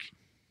off like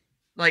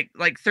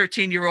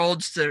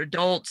 13-year-olds to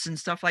adults and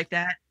stuff like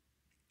that.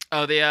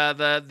 Oh,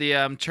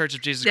 the Church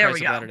of Jesus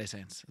Christ of Latter-day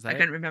Saints. Is that I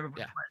couldn't remember what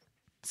it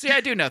was. See,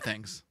 I do know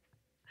things.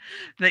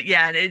 But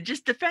yeah, and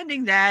just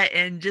defending that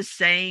and just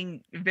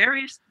saying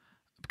various.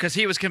 Because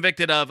he was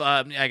convicted of,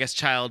 I guess,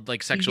 child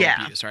sexual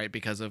abuse, right?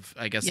 Because of,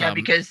 I guess,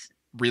 because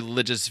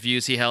religious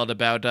views he held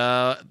about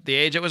the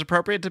age it was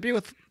appropriate to be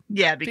with.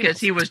 Yeah, because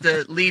he was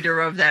the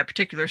leader of that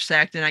particular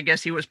sect, and I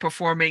guess he was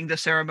performing the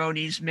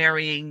ceremonies,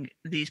 marrying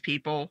these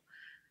people.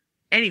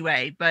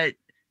 Anyway, but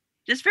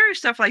just various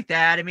stuff like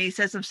that. I mean, he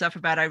said some stuff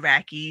about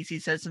Iraqis. He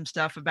said some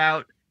stuff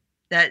about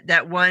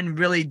that one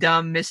really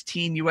dumb Miss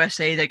Teen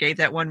USA that gave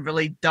that one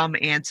really dumb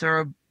answer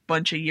a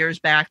bunch of years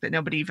back that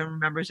nobody even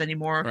remembers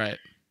anymore. Right.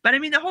 But I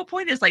mean, the whole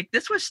point is, like,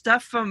 this was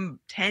stuff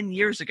from 10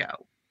 years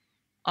ago.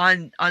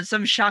 on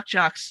some Shock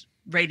Jocks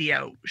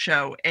radio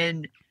show,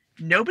 and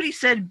nobody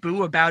said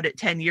boo about it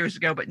 10 years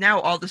ago, but now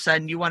all of a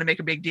sudden you want to make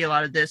a big deal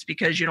out of this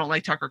because you don't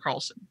like Tucker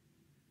Carlson.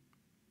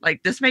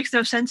 Like, this makes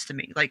no sense to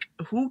me. Like,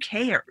 who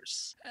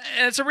cares?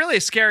 And it's a really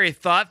scary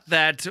thought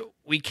that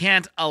we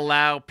can't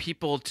allow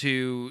people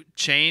to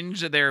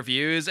change their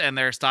views and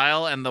their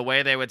style and the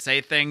way they would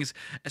say things,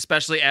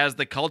 especially as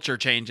the culture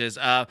changes.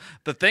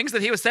 The things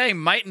that he was saying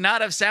might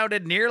not have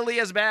sounded nearly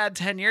as bad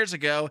 10 years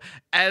ago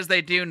as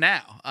they do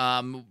now.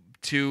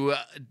 To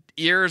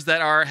ears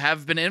that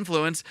have been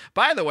influenced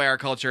by the way our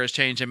culture has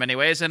changed in many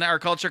ways, and our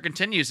culture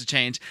continues to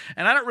change.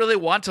 And I don't really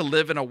want to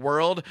live in a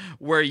world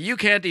where you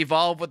can't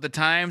evolve with the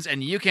times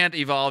and you can't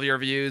evolve your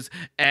views.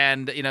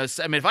 And, you know,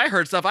 I mean, if I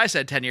heard stuff I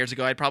said 10 years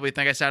ago, I'd probably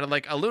think I sounded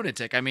like a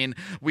lunatic. I mean,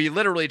 we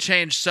literally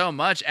change so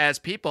much as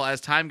people as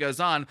time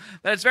goes on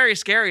that it's very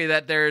scary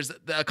that there's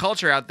a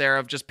culture out there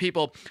of just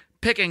people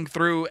picking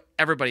through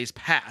everybody's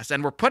past.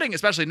 And we're putting,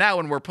 especially now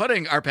when we're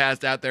putting our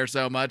past out there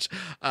so much,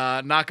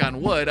 knock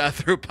on wood,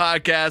 through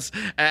podcasts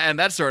and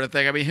that sort of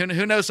thing. I mean,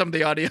 who knows some of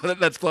the audio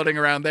that's floating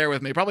around there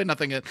with me? Probably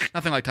nothing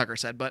like Tucker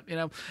said, but, you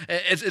know,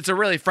 it's a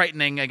really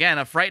frightening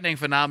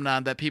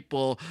phenomenon that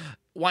people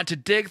want to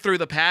dig through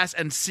the past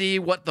and see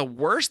what the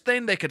worst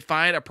thing they could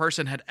find a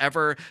person had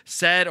ever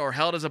said or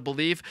held as a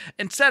belief,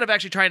 instead of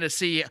actually trying to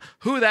see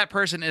who that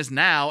person is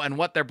now and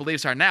what their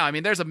beliefs are now. I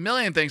mean, there's a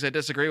million things I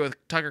disagree with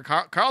Tucker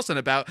Carlson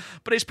about,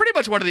 but he's pretty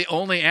much one of the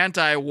only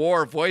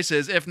anti-war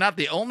voices, if not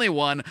the only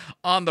one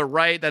on the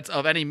right that's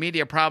of any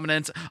media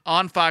prominence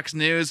on Fox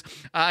News.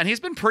 And he's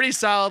been pretty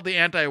solidly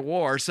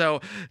anti-war. So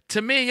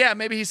to me, yeah,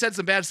 maybe he said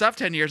some bad stuff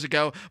 10 years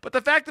ago, but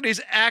the fact that he's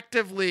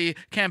actively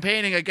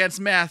campaigning against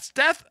mass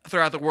death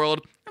throughout the world,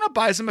 and I'll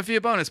buy him a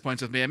few bonus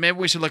points with me. And maybe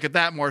we should look at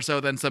that more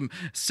so than some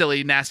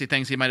silly, nasty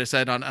things he might have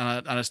said on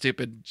a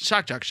stupid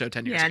Shock Jock show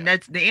 10 years ago. Yeah, and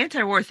that's the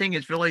anti-war thing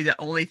is really the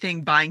only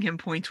thing buying him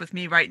points with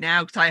me right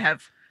now, because I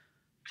have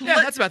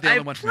that's about the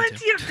only one for me too.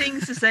 Plenty of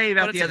things to say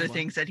about the other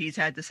things that he's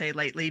had to say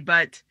lately.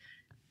 But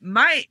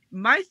my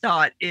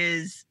thought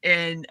is,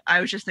 and I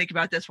was just thinking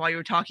about this while you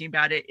were talking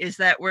about it, is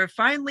that we're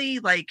finally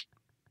like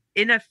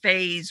in a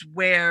phase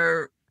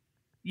where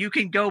you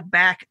can go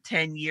back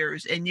 10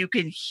 years and you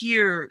can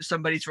hear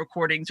somebody's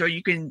recordings, or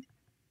you can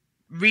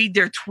read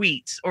their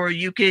tweets, or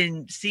you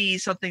can see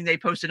something they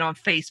posted on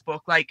Facebook.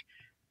 Like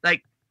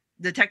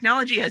the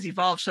technology has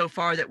evolved so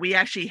far that we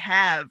actually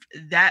have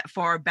that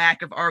far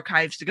back of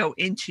archives to go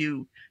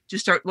into to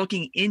start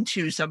looking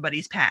into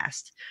somebody's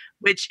past,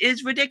 which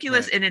is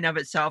ridiculous in and of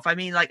itself. I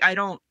mean, like, I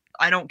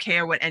don't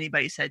care what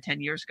anybody said 10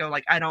 years ago.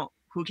 Like,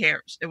 who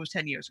cares? It was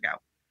 10 years ago.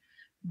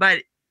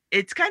 But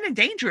it's kind of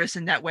dangerous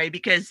in that way,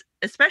 because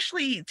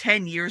especially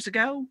 10 years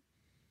ago,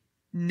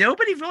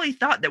 nobody really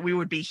thought that we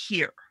would be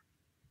here.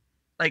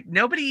 Like,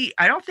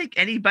 I don't think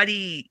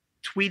anybody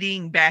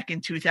tweeting back in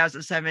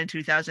 2007,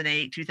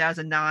 2008,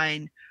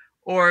 2009,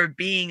 or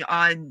being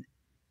on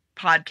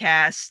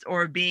podcasts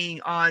or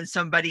being on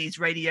somebody's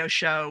radio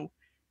show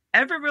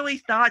ever really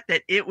thought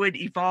that it would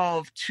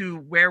evolve to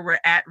where we're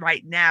at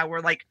right now,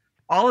 where like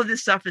all of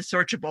this stuff is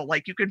searchable.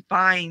 Like, you can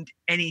find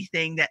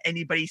anything that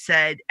anybody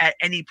said at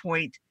any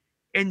point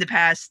in the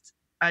past,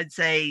 I'd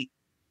say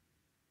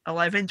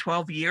 11,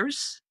 12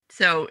 years.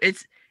 So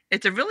it's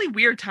a really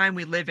weird time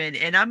we live in.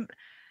 And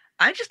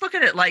I just look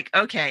at it like,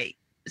 okay,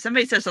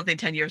 somebody said something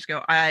 10 years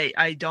ago.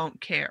 I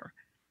don't care.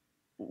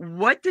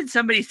 What did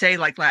somebody say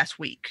like last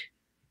week?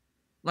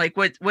 Like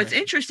what's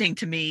interesting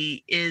to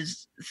me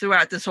is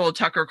throughout this whole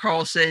Tucker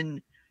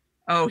Carlson,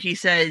 he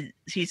said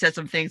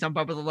some things on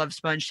Bubba the Love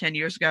Sponge 10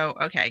 years ago.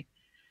 Okay.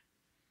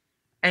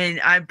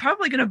 And I'm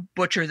probably going to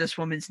butcher this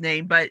woman's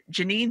name, but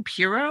Janine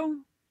Pirro,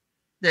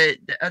 the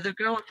other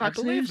girl at Fox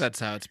I believe News,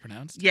 that's how it's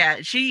pronounced. Yeah,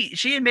 she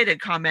had made a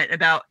comment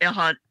about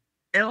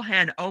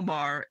Ilhan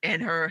Omar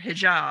and her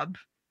hijab,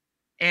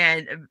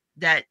 and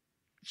that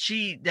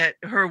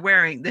her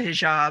wearing the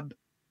hijab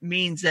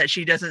means that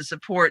she doesn't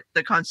support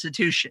the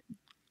Constitution.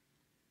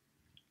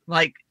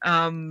 Like,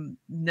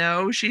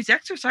 no, she's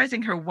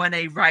exercising her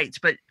 1A rights,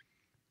 but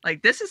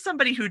like, this is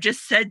somebody who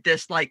just said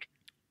this like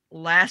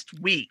last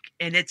week,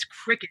 and it's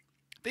cricket.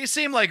 These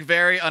seem like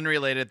very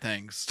unrelated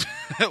things.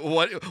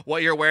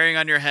 what you're wearing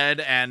on your head,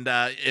 and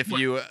if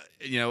you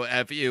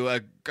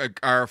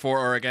are for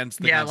or against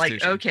the Constitution.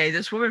 Like, okay,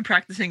 this woman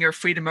practicing her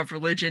freedom of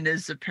religion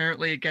is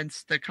apparently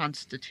against the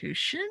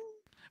Constitution.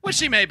 Which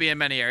she may be in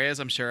many areas,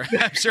 I'm sure.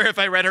 I'm sure if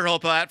I read her whole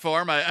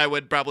platform, I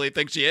would probably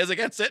think she is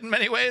against it in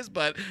many ways,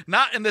 but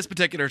not in this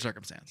particular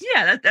circumstance.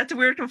 Yeah, that's a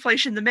weird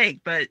conflation to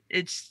make, but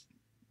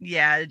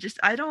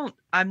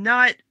I'm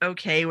not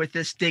okay with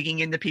this digging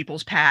into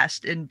people's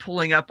past and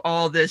pulling up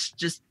all this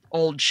just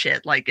old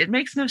shit. Like, it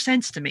makes no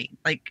sense to me.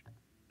 Like,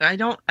 I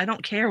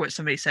don't care what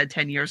somebody said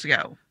 10 years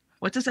ago.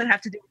 What does that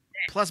have to do with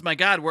it? Plus, my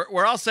God,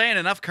 we're all saying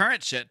enough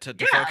current shit to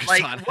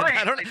focus on.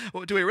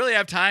 What? Do we really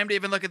have time to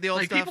even look at the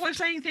old stuff? People are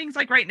saying things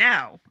like right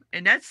now,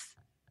 and that's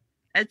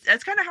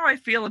kind of how I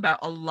feel about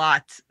a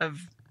lot of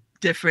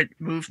different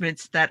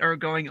movements that are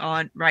going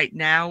on right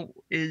now.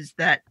 Is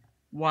that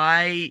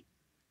why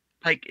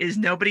Like, is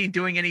nobody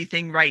doing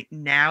anything right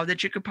now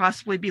that you could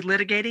possibly be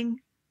litigating?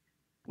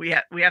 We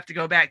have to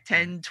go back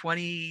 10,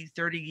 20,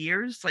 30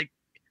 years. Like,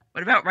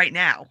 what about right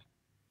now?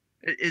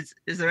 Is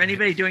there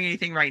anybody doing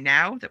anything right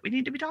now that we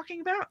need to be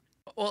talking about?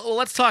 Well,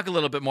 let's talk a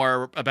little bit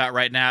more about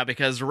right now,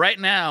 because right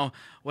now,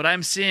 what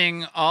I'm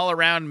seeing all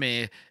around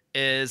me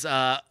is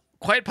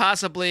quite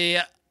possibly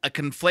a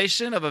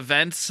conflation of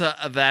events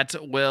that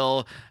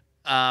will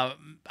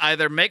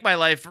either make my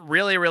life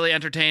really, really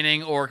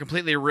entertaining or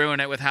completely ruin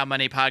it with how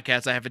many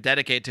podcasts I have to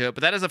dedicate to it.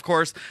 But that is, of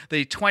course,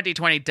 the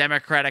 2020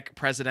 Democratic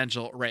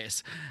presidential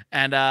race.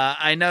 And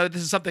I know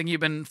this is something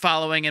you've been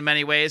following in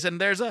many ways. And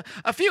there's a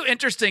few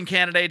interesting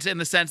candidates in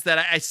the sense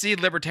that I see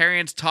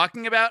libertarians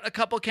talking about a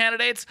couple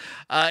candidates,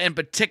 in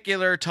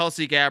particular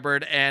Tulsi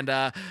Gabbard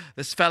and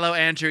this fellow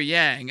Andrew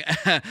Yang.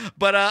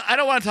 But I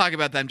don't want to talk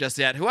about them just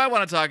yet. Who I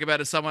want to talk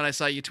about is someone I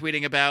saw you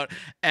tweeting about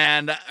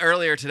and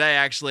earlier today,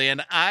 actually.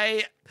 And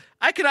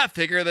I cannot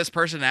figure this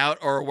person out,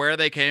 or where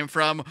they came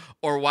from,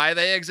 or why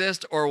they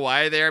exist, or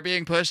why they are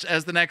being pushed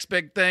as the next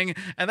big thing.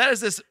 And that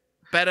is this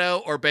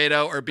Beto or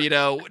Beto or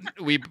Beto.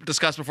 We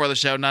discussed before the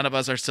show. None of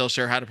us are still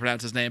sure how to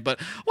pronounce his name. But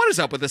what is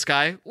up with this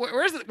guy?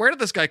 Where did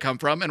this guy come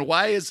from? And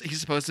why is he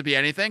supposed to be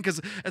anything? Because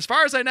as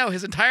far as I know,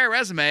 his entire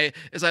resume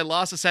is I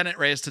lost a Senate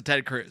race to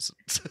Ted Cruz.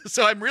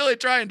 So I'm really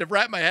trying to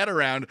wrap my head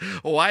around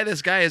why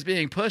this guy is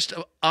being pushed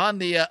on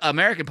the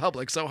American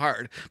public so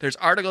hard. There's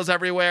articles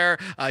everywhere.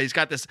 He's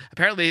got this.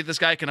 Apparently, this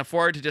guy can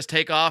afford to just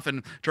take off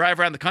and drive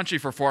around the country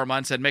for 4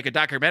 months and make a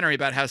documentary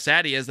about how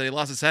sad he is that he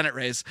lost a Senate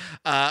race.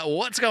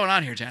 What's going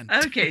on here, Jen?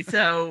 Okay,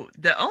 so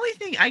the only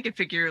thing I could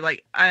figure,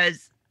 like,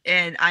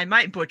 and I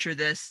might butcher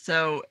this,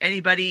 so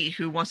anybody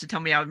who wants to tell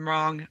me I'm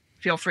wrong,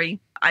 feel free.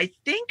 I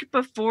think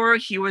before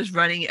he was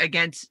running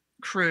against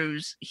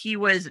Cruz, he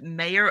was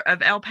mayor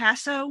of El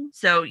Paso.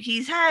 So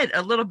he's had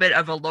a little bit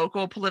of a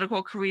local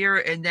political career.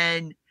 And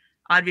then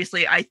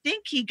obviously, I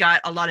think he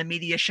got a lot of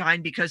media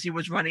shine because he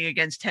was running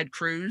against Ted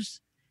Cruz.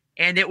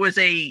 And it was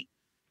a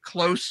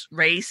close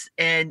race.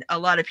 And a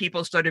lot of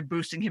people started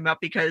boosting him up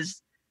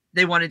because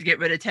they wanted to get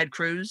rid of Ted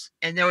Cruz.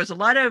 And there was a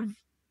lot of,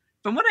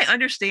 from what I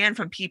understand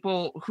from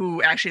people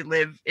who actually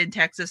live in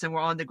Texas and were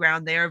on the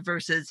ground there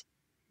versus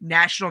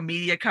national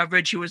media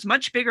coverage, he was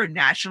much bigger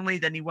nationally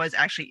than he was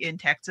actually in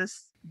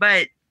Texas.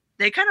 But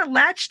they kind of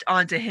latched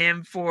onto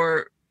him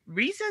for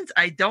reasons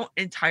I don't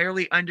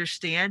entirely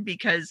understand,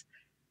 because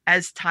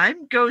as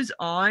time goes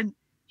on,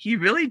 he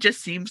really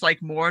just seems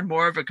like more and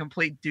more of a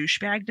complete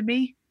douchebag to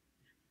me.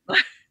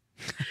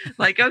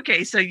 Like,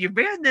 okay, so you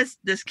ran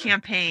this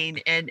campaign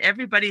and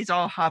everybody's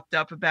all hopped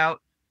up about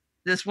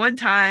this one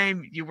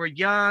time you were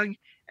young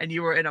and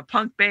you were in a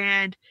punk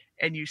band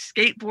and you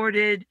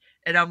skateboarded,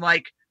 and I'm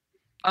like,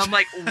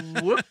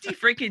 whoop-de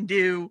freaking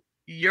do,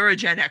 you're a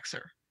Gen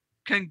Xer.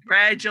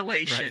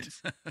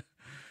 Congratulations. Right.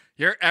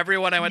 You're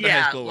everyone I went to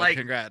high school with.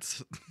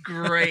 Congrats.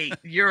 Great.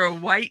 You're a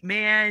white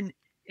man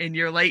in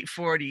your late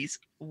 40s.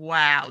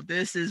 Wow,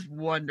 this is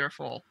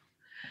wonderful.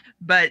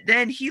 But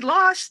then he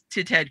lost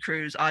to Ted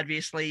Cruz,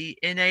 obviously,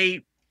 in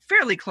a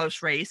fairly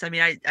close race. I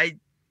mean, I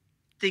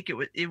think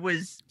it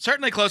was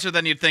certainly closer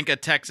than you'd think a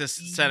Texas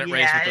Senate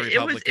race with a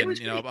Republican, it was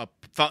pretty,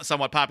 a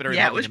somewhat popular Republican.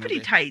 Yeah, it was pretty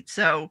tight.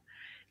 So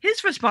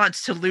his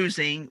response to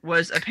losing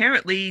was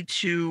apparently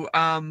to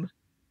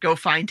go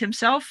find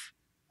himself,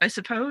 I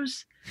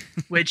suppose,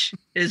 which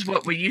is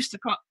what we used to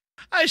call.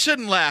 I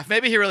shouldn't laugh.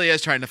 Maybe he really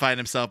is trying to find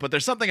himself, but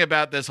there's something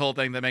about this whole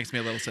thing that makes me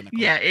a little cynical.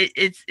 Yeah,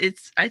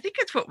 it's. I think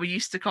it's what we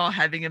used to call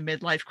having a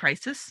midlife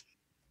crisis.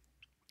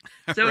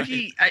 So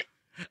right.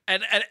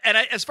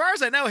 As far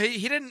as I know,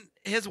 he didn't.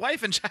 His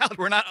wife and child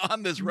were not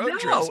on this road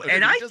trip. No,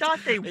 and I thought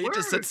they were. He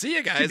just said, "See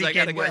you guys. I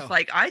gotta go."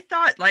 Like, I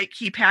thought, like,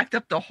 he packed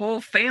up the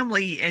whole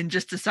family and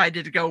just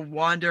decided to go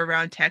wander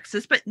around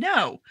Texas, but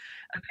no.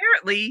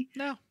 Apparently,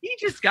 he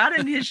just got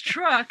in his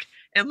truck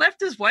and left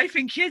his wife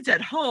and kids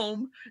at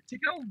home to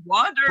go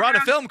wander. Brought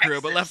around a film crew,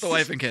 Texas. but left the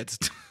wife and kids.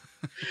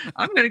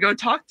 I'm going to go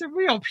talk to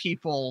real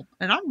people,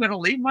 and I'm going to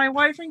leave my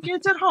wife and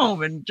kids at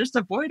home and just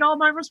avoid all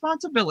my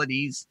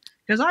responsibilities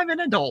because I'm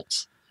an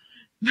adult.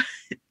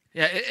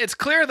 Yeah, it's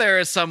clear there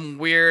is some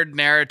weird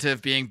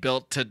narrative being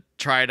built to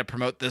try to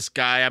promote this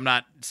guy. I'm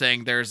not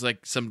saying there's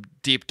like some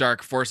deep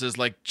dark forces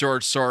like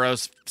George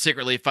Soros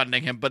secretly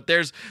funding him, but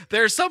there's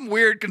some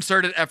weird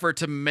concerted effort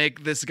to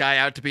make this guy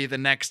out to be the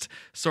next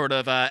sort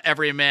of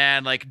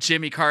everyman, like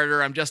Jimmy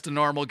Carter. I'm just a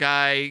normal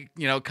guy,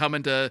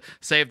 coming to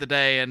save the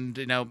day and,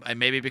 I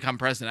maybe become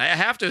president. I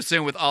have to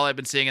assume with all I've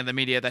been seeing in the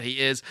media that he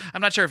is.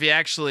 I'm not sure if he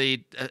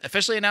actually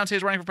officially announced he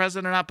was running for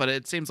president or not, but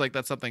it seems like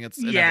that's something that's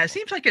inevitable. Yeah, it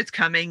seems like it's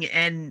coming.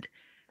 And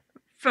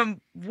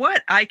from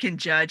what I can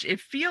judge, it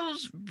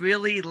feels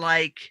really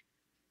like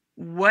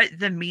what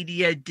the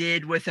media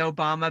did with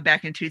Obama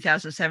back in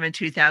 2007,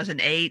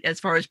 2008, as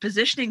far as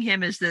positioning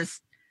him as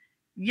this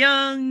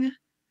young,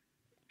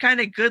 kind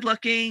of good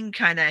looking,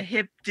 kind of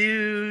hip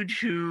dude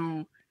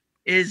who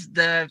is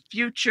the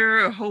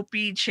future,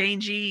 hopey,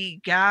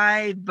 changey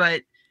guy.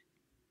 But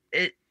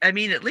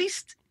at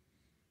least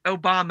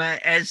Obama,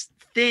 as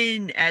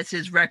thin as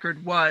his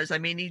record was,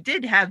 he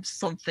did have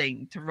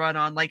something to run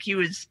on. Like, he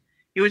was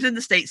He was in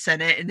the state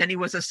Senate, and then he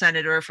was a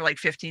senator for like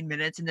 15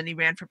 minutes, and then he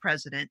ran for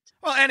president.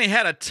 Well, and he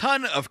had a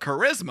ton of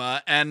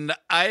charisma, and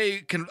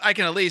I can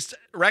at least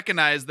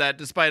recognize that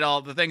despite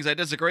all the things I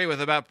disagree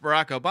with about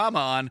Barack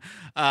Obama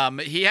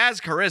he has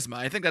charisma.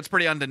 I think that's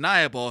pretty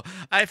undeniable.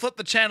 I flipped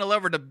the channel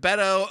over to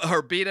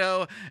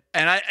Beto,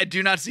 and I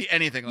do not see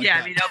anything like that.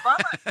 Yeah, I mean,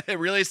 Obama. I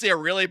really see a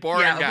really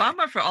boring guy.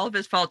 Obama, for all of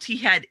his faults, he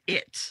had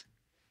it.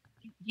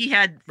 He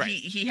had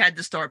he had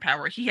the star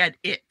power. He had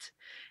it.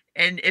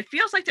 And it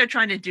feels like they're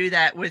trying to do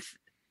that with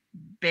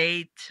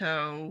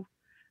Beto.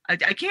 I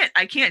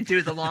can't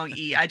do the long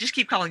E. I just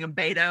keep calling him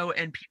Beto,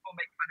 and people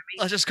make fun of me.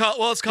 Let's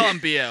call him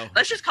Bo.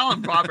 Let's just call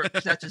him Robert,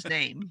 because that's his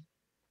name.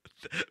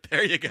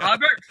 There you go.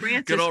 Robert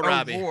Francis Good old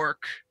Robbie.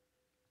 O'Rourke,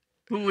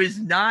 who is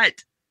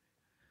not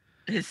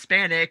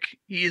Hispanic.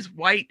 He is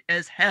white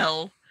as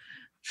hell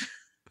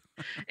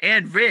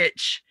and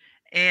rich.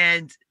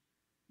 And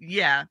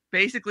yeah,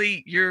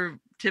 basically your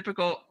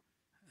typical.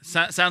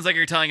 Sounds like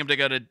you're telling him to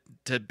go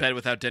to bed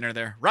without dinner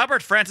there.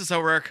 Robert Francis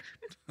O'Rourke.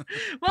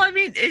 Well, I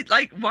mean,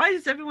 why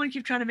does everyone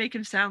keep trying to make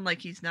him sound like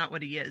he's not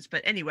what he is?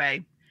 But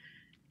anyway,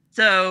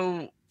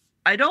 so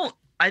I don't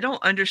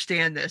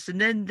understand this.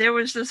 And then there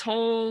was this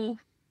whole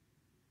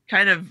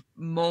kind of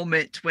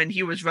moment when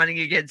he was running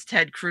against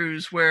Ted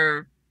Cruz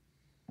where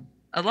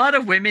a lot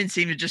of women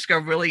seem to just go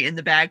really in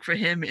the bag for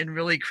him in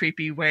really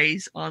creepy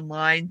ways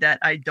online that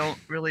I don't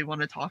really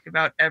want to talk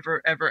about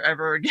ever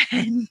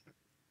again.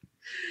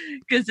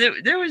 Because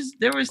there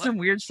was some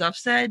weird stuff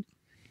said,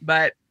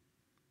 but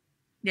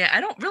yeah, I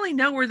don't really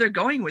know where they're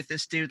going with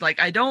this dude. Like,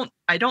 I don't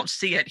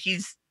see it.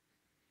 He's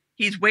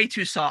way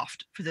too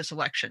soft for this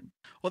election.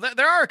 Well,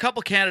 there are a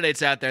couple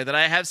candidates out there that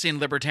I have seen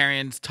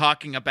libertarians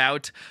talking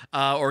about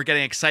or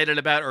getting excited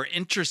about or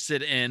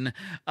interested in.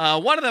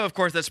 One of them, of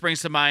course, that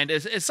springs to mind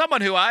is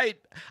someone who I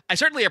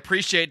certainly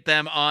appreciate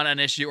them on an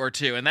issue or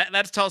two, and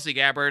that's Tulsi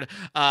Gabbard,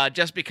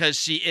 just because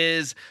she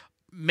is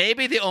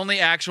maybe the only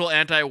actual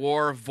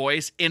anti-war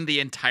voice in the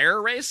entire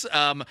race.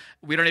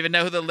 We don't even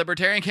know who the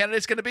libertarian candidate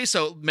is going to be,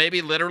 so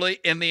maybe literally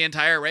in the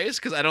entire race,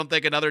 because I don't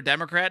think another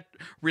Democrat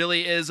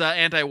really is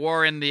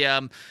anti-war in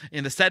the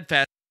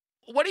steadfast.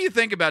 What do you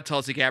think about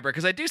Tulsi Gabbard?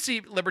 Because I do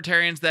see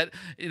libertarians that,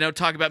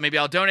 talk about maybe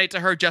I'll donate to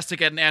her just to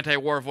get an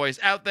anti-war voice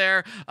out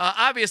there.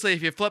 Obviously,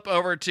 if you flip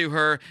over to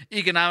her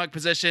economic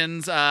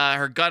positions,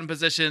 her gun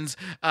positions,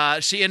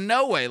 she in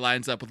no way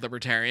lines up with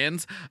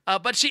libertarians.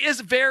 But she is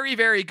very,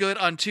 very good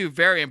on two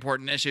very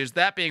important issues,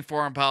 that being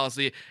foreign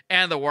policy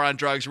and the war on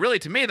drugs. Really,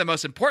 to me, the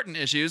most important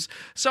issues.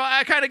 So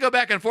I kind of go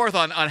back and forth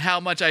on how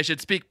much I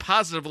should speak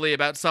positively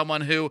about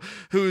someone who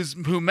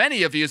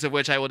many of views of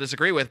which I will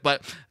disagree with,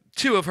 but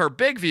two of her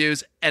big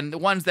views and the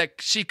ones that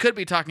she could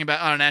be talking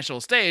about on a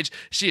national stage,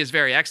 she is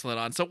very excellent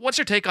on. So what's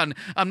your take on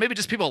maybe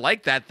just people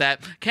like that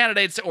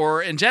candidates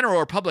or in general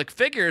or public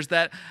figures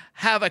that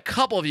have a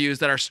couple views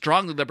that are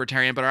strongly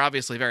libertarian but are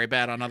obviously very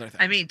bad on other things?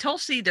 I mean,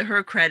 Tulsi, to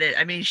her credit,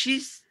 I mean, she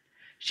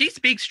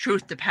speaks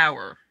truth to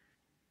power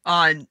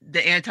on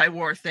the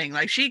anti-war thing.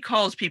 Like, she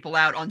calls people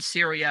out on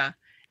Syria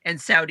and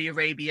Saudi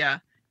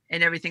Arabia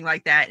and everything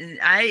like that. And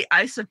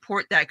I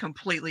support that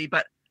completely,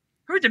 but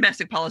her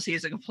domestic policy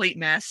is a complete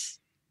mess.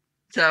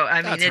 So,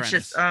 I mean, it's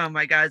just, oh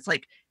my God. It's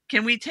like,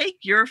 can we take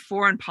your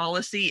foreign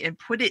policy and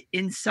put it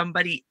in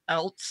somebody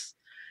else?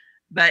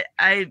 But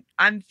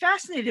I'm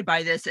fascinated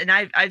by this. And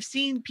I've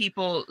seen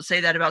people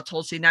say that about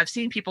Tulsi, and I've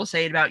seen people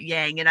say it about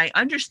Yang. And I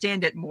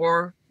understand it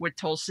more with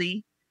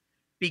Tulsi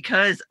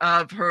because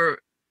of her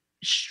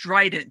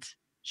strident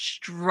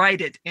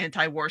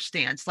anti-war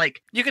stance.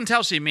 Like, you can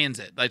tell she means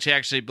it. Like, she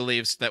actually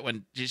believes that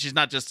when she's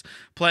not just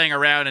playing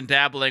around and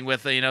dabbling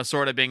with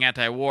sort of being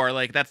anti-war.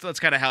 Like, that's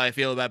kind of how I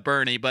feel about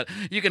Bernie. But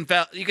you can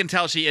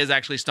tell she is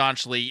actually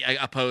staunchly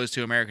opposed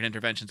to American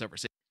interventions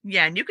overseas.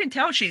 Yeah, and you can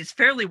tell she's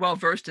fairly well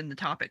versed in the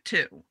topic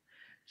too.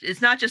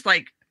 It's not just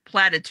like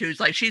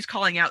platitudes. Like, she's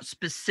calling out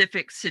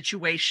specific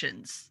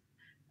situations,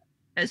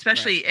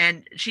 especially. Right.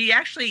 And she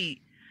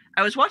actually,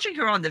 I was watching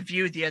her on The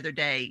View the other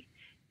day,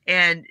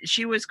 and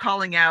she was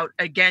calling out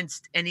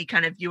against any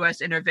kind of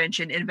U.S.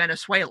 intervention in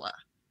Venezuela.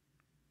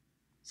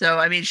 So,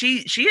 I mean,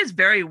 she is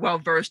very well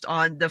versed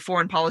on the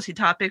foreign policy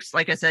topics.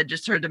 Like I said,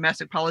 just her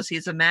domestic policy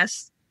is a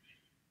mess.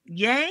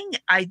 Yang,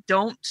 I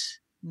don't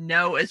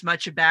know as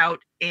much about,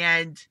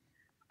 and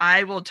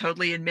I will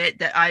totally admit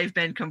that I've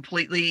been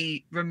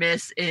completely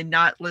remiss in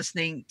not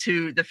listening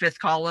to the Fifth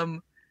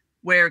Column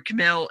where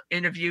Camille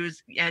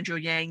interviews Andrew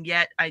Yang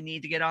yet. I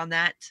need to get on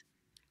that.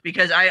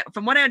 Because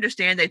from what I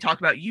understand, they talk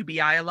about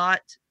UBI a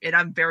lot, and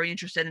I'm very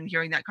interested in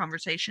hearing that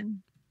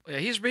conversation. Yeah,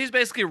 he's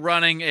basically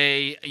running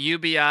a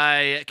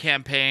UBI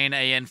campaign,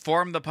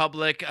 inform the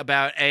public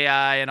about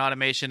AI and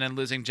automation and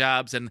losing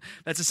jobs, and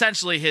that's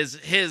essentially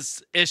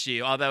his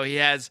issue. Although he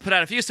has put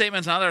out a few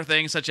statements on other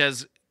things, such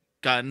as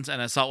guns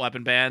and assault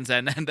weapon bans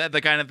and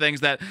the kind of things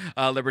that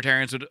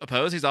libertarians would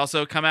oppose. He's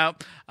also come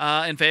out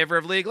in favor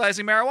of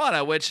legalizing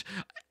marijuana, which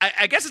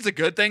I guess it's a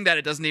good thing that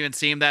it doesn't even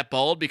seem that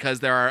bold,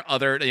 because there are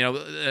other,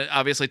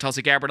 obviously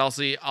Tulsi Gabbard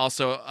also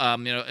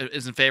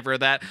is in favor of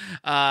that.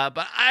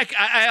 But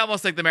I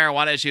almost think the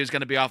marijuana issue is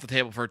going to be off the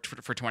table for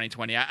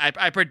 2020.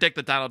 I predict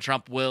that Donald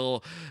Trump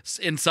will,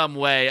 in some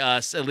way,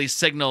 at least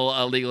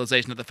signal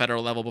legalization at the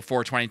federal level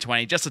before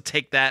 2020, just to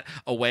take that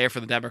away from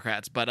the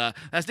Democrats. But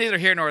that's neither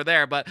here nor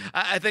there. But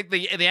I think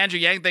the Andrew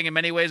Yang thing, in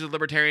many ways, with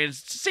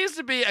libertarians, seems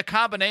to be a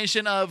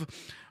combination of,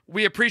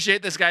 we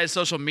appreciate this guy's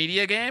social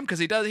media game, because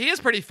he is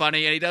pretty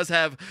funny, and he does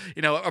have,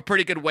 a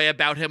pretty good way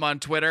about him on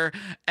Twitter,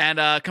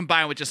 and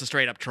combined with just a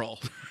straight up troll.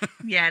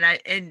 Yeah,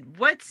 and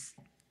what's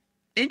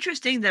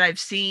interesting that I've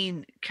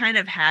seen kind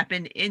of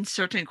happen in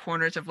certain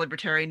corners of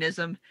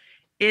libertarianism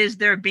is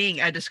there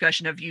being a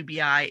discussion of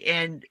UBI.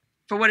 And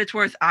for what it's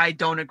worth, I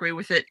don't agree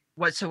with it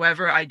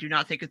whatsoever. I do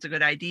not think it's a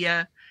good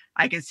idea.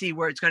 I can see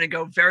where it's going to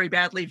go very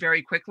badly,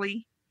 very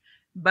quickly.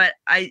 But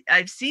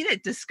I've seen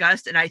it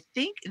discussed, and I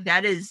think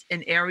that is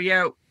an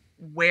area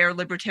where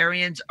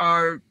libertarians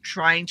are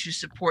trying to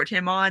support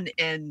him on.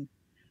 And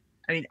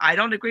I mean, I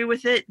don't agree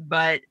with it,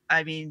 but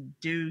I mean,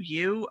 do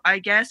you, I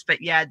guess?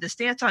 But yeah, the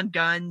stance on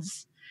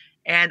guns,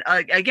 and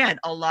again,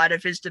 a lot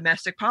of his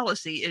domestic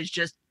policy is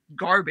just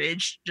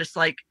garbage, just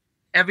like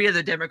every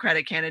other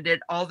Democratic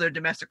candidate. All their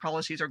domestic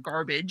policies are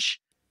garbage.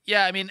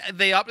 Yeah, I mean,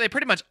 they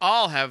pretty much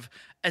all have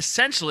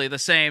essentially the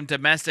same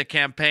domestic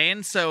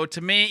campaign. So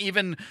to me,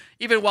 even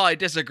while I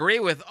disagree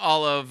with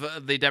all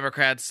of the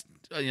Democrats'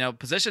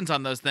 positions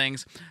on those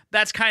things,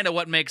 that's kind of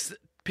what makes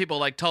people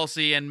like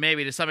Tulsi and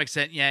maybe to some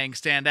extent Yang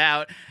stand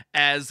out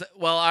as,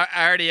 well, I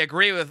already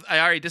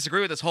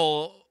disagree with this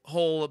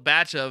whole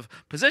batch of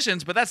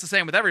positions, but that's the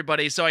same with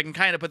everybody. So I can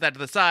kind of put that to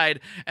the side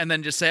and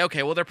then just say,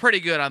 okay, well, they're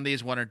pretty good on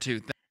these one or two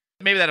things.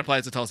 Maybe that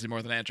applies to Tulsi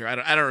more than Andrew. I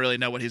don't really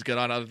know what he's good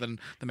on other than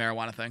the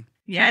marijuana thing.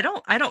 Yeah,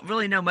 I don't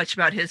really know much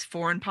about his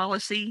foreign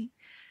policy.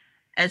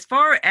 As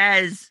far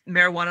as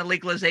marijuana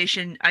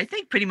legalization, I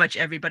think pretty much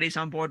everybody's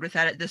on board with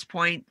that at this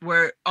point.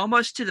 We're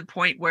almost to the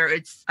point where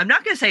I'm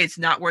not going to say it's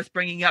not worth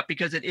bringing up,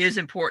 because it is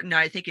important.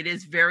 I think it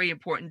is very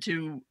important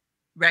to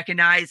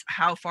recognize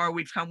how far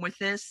we've come with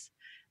this,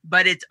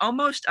 but it's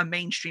almost a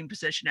mainstream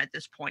position at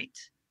this point.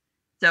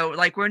 So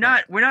like we're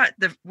not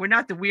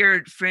the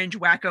weird fringe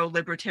wacko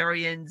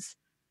libertarians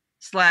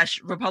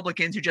 /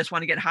 Republicans who just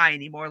want to get high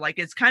anymore. Like,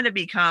 it's kind of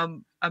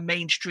become a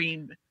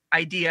mainstream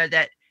idea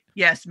that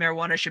yes,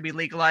 marijuana should be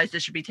legalized.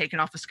 It should be taken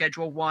off of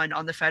Schedule 1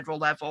 on the federal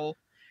level.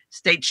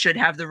 States should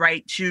have the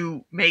right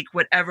to make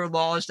whatever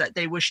laws that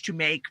they wish to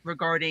make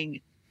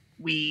regarding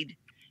weed.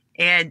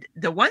 And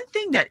the one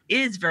thing that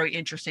is very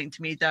interesting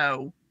to me,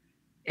 though,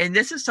 and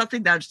this is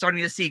something that I'm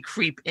starting to see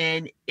creep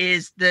in,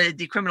 is the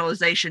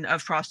decriminalization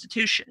of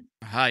prostitution.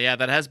 Yeah,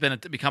 that has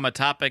become a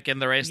topic in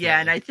the race. Yeah,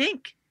 lately. And I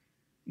think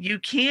you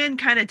can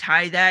kind of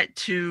tie that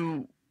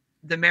to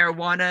the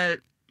marijuana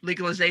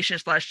legalization /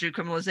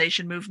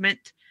 decriminalization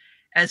movement,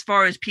 as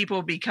far as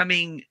people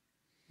becoming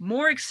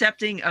more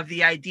accepting of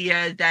the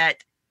idea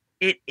that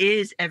it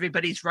is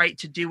everybody's right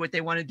to do what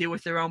they want to do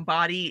with their own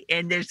body.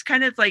 And there's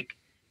kind of like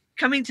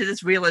coming to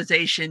this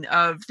realization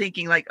of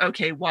thinking like,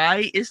 okay,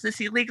 why is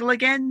this illegal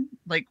again?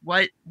 Like,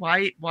 why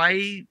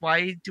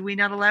do we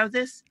not allow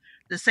this?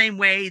 The same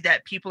way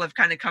that people have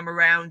kind of come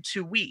around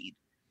to weed,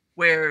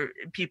 where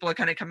people are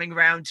kind of coming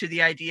around to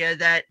the idea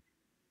that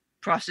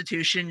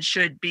prostitution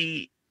should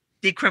be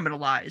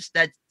decriminalized.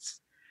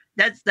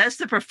 That's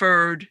the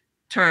preferred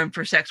term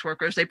for sex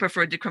workers. They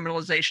prefer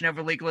decriminalization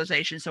over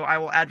legalization. So I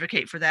will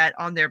advocate for that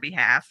on their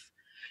behalf.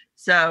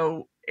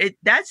 So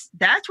that's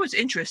what's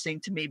interesting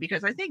to me,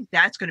 because I think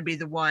that's going to be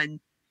the one,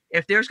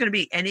 if there's going to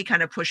be any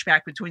kind of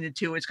pushback between the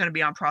two, it's going to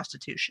be on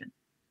prostitution.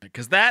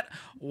 Because that,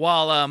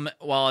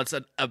 while it's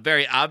a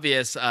very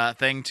obvious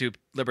thing to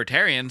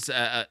libertarians,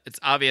 it's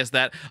obvious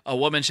that a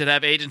woman should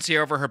have agency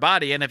over her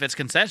body, and if it's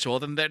consensual,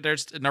 then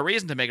there's no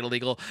reason to make it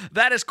illegal.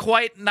 That is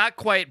not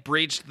quite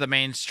breached the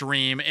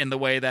mainstream in the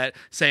way that,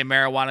 say,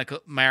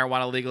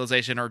 marijuana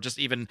legalization or just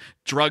even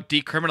drug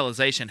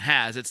decriminalization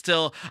has. It's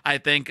still, I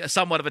think,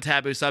 somewhat of a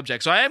taboo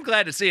subject. So I am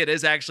glad to see it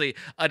is actually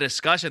a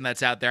discussion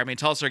that's out there. I mean,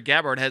 Tulsi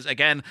Gabbard has,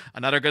 again,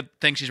 another good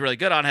thing she's really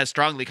good on, has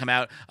strongly come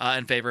out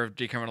in favor of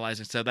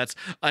decriminalizing. So that's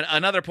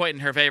another point in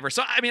her favor.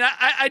 So, I mean,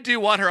 I do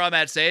want her on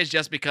that stage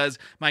just because,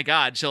 my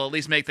God, she'll at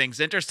least make things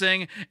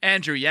interesting.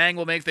 Andrew Yang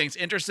will make things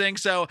interesting.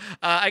 So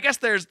I guess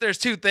there's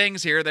two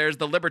things here. There's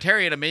the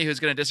libertarian of me who's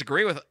going to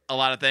disagree with a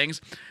lot of things.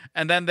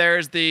 And then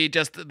there's the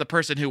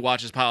person who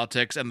watches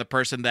politics and the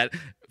person that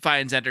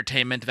finds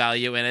entertainment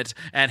value in it.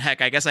 And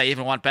heck, I guess I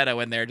even want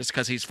Beto in there just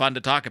because he's fun to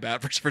talk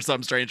about for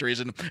some strange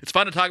reason. It's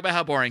fun to talk about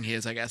how boring he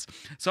is, I guess.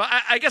 So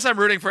I guess I'm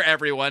rooting for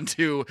everyone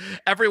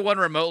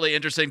remotely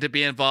interesting to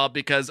be involved,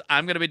 because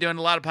I'm going to be doing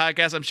a lot of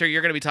podcasts. I'm sure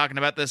you're going to be talking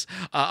about this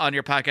on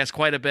your podcast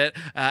quite a bit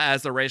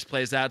as the race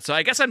plays out. So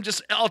I guess I'm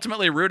just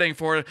ultimately rooting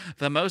for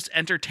the most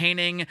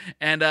entertaining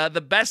and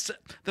the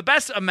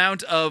best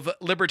amount of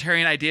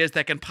libertarian ideas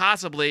that can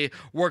possibly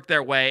work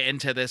their way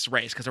into this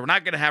race, because we're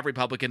not going to have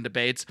Republican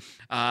debates.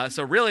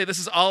 So really, this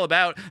is all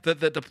about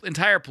the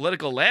entire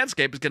political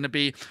landscape is going to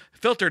be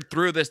filtered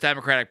through this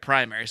Democratic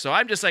primary. So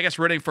I'm just, I guess,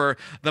 rooting for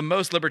the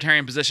most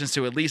libertarian positions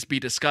to at least be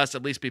discussed,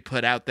 at least be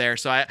put out there.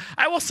 So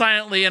I will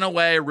silently, in a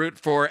way, root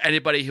for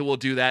anybody who will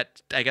do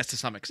that, I guess, to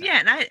some extent.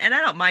 Yeah, and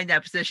I don't mind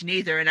that position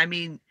either. And I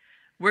mean,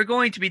 we're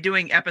going to be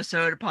doing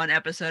episode upon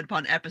episode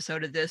upon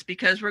episode of this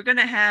because we're going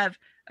to have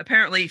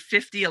apparently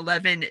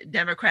 11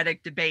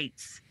 Democratic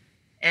debates.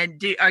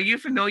 And are you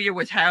familiar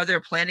with how they're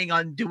planning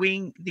on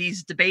doing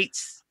these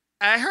debates?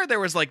 I heard there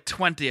was like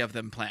 20 of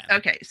them planned.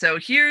 Okay, so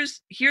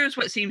here's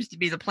what seems to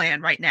be the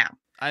plan right now.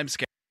 I'm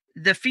scared.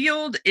 The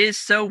field is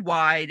so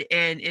wide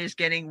and is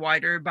getting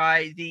wider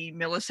by the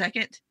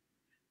millisecond.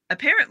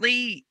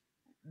 Apparently,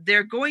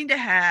 they're going to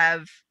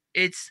have,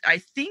 I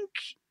think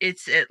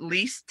it's at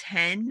least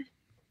 10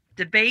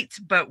 debates,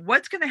 but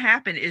what's going to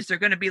happen is they're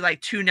going to be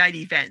like 2-night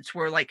events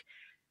where like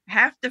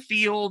half the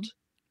field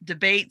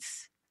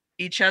debates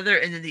each other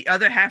and then the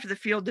other half of the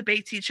field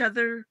debates each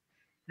other.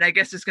 And I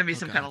guess there's going to be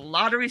some kind of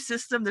lottery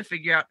system to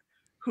figure out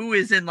who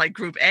is in like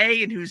group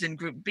A and who's in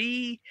group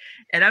B.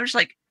 And I'm just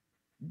like,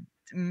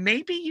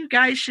 maybe you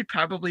guys should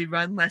probably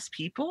run less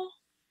people.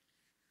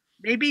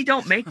 Maybe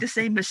don't make the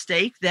same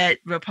mistake that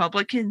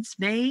Republicans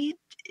made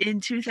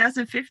in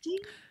 2015.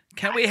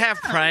 Can we have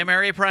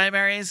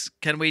primaries?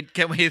 Can we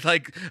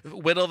like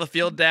whittle the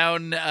field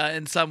down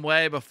in some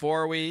way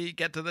before we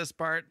get to this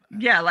part?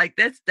 Yeah, like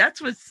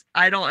that's what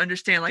I don't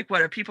understand. Like,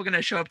 what are people going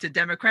to show up to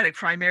Democratic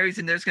primaries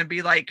and there's going to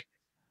be like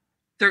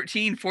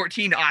 13,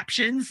 14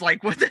 options?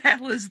 Like, what the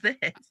hell is this?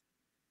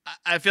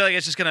 I feel like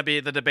it's just going to be,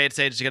 the debate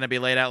stage is going to be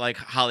laid out like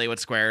Hollywood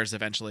squares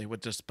eventually,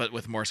 but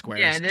with more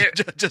squares. Yeah,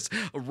 just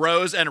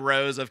rows and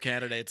rows of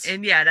candidates.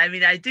 And yeah, I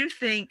mean, I do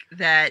think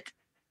that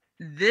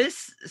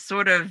this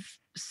sort of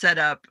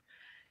setup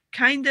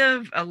kind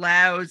of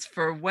allows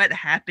for what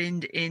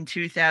happened in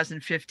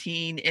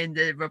 2015 in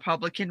the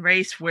Republican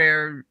race,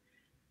 where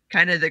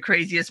kind of the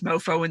craziest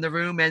mofo in the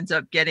room ends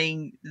up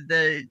getting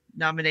the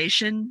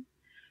nomination,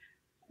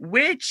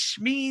 which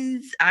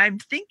means I'm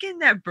thinking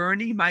that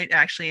Bernie might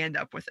actually end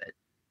up with it.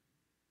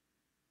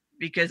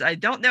 Because I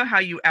don't know how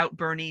you out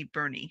Bernie.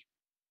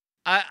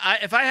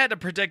 If I had to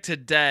predict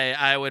today,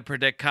 I would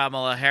predict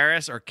Kamala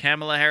Harris,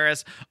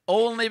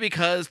 only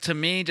because to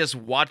me, just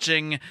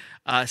watching,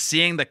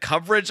 seeing the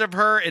coverage of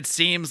her, it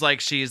seems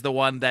like she's the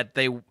one that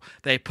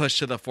they push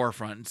to the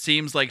forefront. It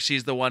seems like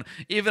she's the one,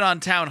 even on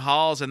town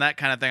halls and that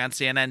kind of thing on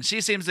CNN, she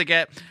seems to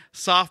get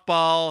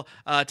softball,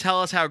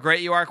 tell us how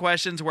great you are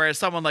questions, whereas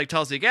someone like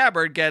Tulsi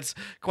Gabbard gets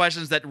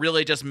questions that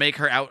really just make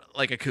her out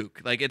like a kook.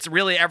 Like, it's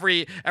really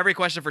every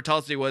question for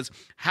Tulsi was,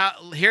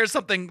 here's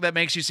something that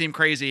makes you seem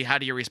crazy, how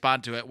do you respond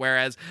to it?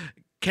 Whereas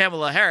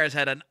Kamala Harris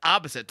had an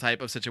opposite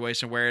type of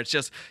situation where it's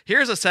just,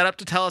 here's a setup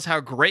to tell us how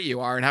great you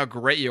are and how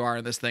great you are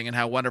in this thing and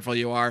how wonderful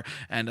you are,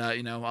 and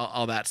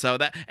all that. So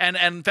that,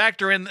 and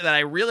factor in that I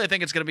really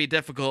think it's going to be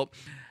difficult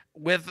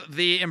with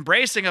the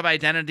embracing of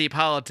identity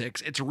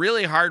politics. It's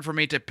really hard for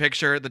me to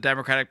picture the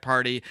Democratic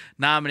Party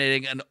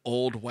nominating an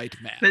old white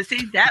man. But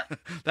see, that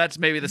that's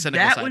maybe the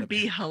cynical side. That would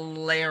be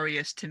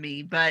hilarious to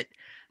me. But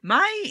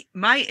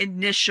my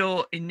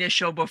initial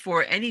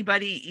before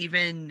anybody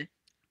even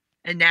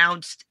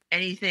announced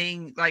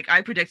anything, like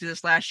I predicted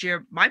this last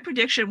year, my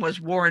prediction was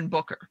Warren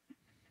Booker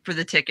for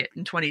the ticket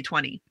in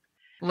 2020.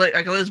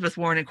 Like Elizabeth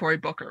Warren and Cory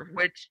Booker,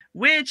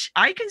 which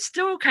I can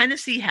still kind of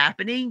see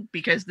happening,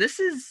 because this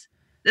is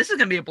going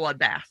to be a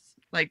bloodbath.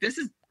 Like, this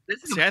is.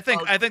 See, I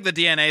think the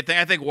DNA thing.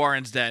 I think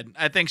Warren's dead.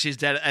 I think she's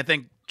dead. I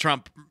think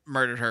Trump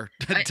murdered her,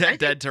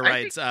 dead to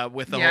rights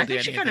with the whole DNA. I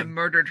think she kind of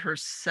murdered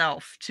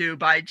herself too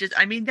by just.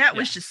 I mean, that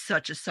was just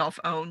such a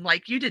self-own.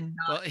 Like, you did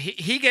not. Well,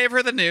 he gave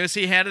her the news.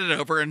 He handed it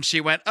over, and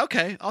she went,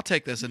 "Okay, I'll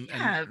take this." And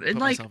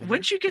like,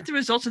 once you get the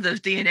results of those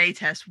DNA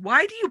tests,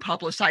 why do you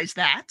publicize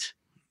that?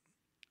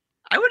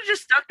 I would have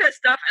just stuck that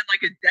stuff in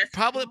like a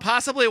desk.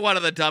 Possibly one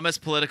of the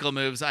dumbest political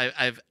moves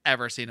I've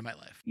ever seen in my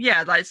life.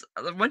 Yeah, like,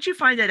 once you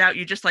find that out,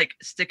 you just like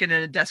stick it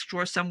in a desk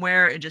drawer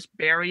somewhere and just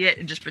bury it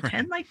and just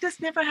pretend like this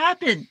never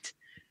happened.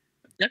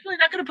 Definitely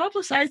not going to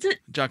publicize it.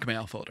 Junk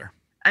mail folder.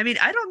 I mean,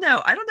 I don't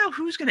know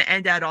who's going to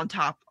end out on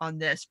top on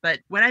this, but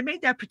when I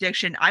made that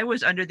prediction, I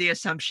was under the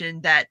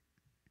assumption that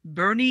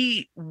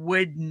Bernie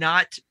would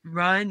not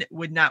run,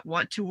 would not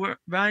want to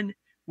run,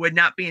 would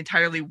not be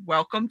entirely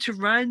welcome to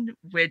run,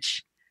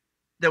 which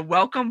the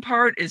welcome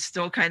part is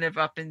still kind of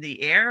up in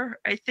the air,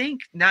 I think.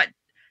 Not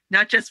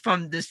just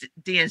from this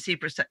DNC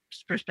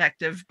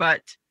perspective,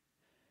 but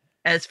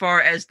as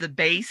far as the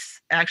base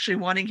actually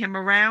wanting him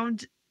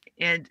around.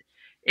 And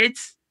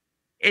it's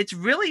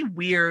really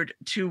weird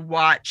to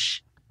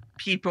watch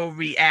people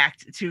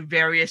react to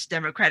various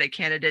Democratic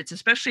candidates,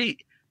 especially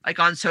like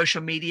on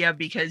social media,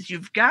 because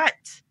you've got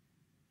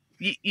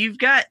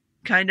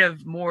kind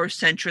of more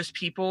centrist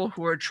people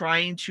who are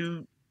trying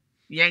to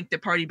yank the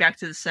party back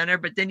to the center,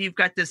 but then you've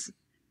got this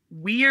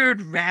weird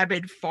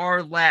rabid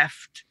far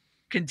left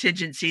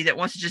contingency that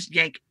wants to just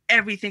yank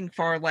everything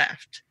far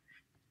left.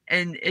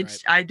 And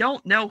it's right. I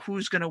don't know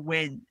who's going to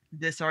win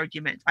this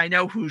argument. I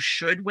know who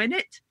should win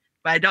it,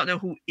 but I don't know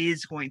who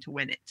is going to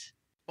win it.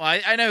 Well,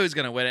 I know who's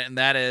going to win it, and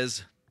that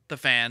is the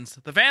fans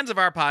of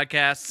our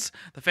podcasts,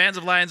 the fans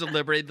of Lions of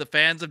Liberty, the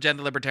fans of Jen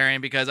the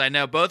Libertarian, because I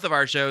know both of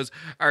our shows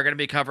are going to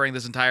be covering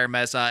this entire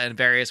mess in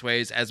various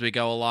ways as we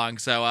go along.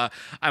 So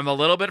I'm a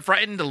little bit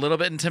frightened, a little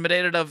bit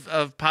intimidated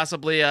of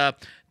possibly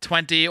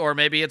 20 or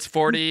maybe it's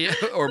 40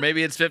 or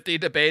maybe it's 50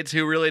 debates.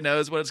 Who really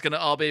knows what it's going to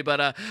all be?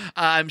 But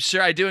I'm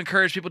sure I do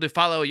encourage people to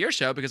follow your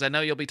show because I know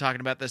you'll be talking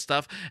about this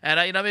stuff. And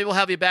maybe we'll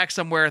have you back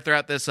somewhere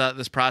throughout this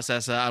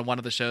process on one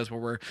of the shows where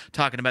we're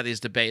talking about these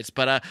debates.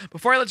 But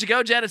before I let you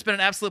go, Jen, it's been an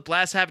absolute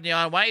blast having you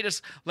on. Why don't you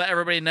just let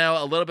everybody know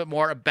a little bit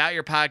more about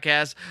your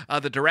podcast,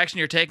 the direction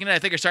you're taking it. I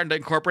think you're starting to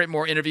incorporate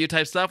more interview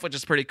type stuff, which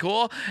is pretty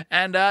cool.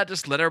 And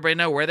just let everybody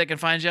know where they can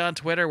find you on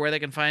Twitter, where they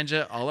can find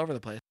you all over the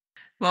place.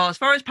 Well, as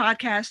far as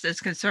podcast is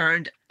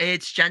concerned,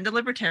 it's Jen the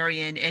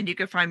Libertarian, and you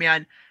can find me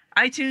on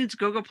iTunes,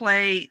 Google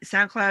Play,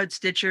 SoundCloud,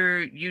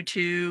 Stitcher,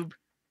 YouTube,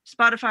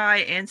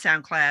 Spotify, and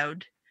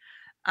SoundCloud.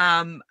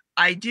 I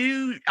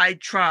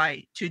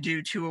try to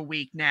do 2 a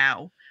week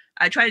now.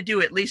 I try to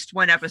do at least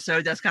one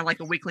episode that's kind of like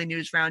a weekly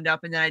news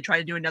roundup, and then I try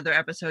to do another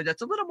episode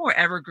that's a little more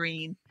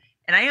evergreen.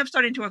 And I am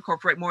starting to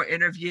incorporate more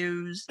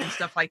interviews and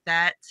stuff like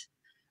that.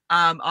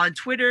 On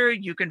Twitter,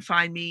 you can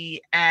find me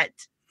at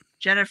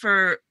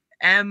Jennifer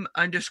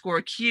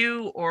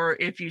M_Q, or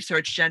if you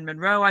search Jen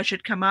Monroe, I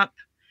should come up.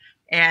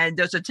 And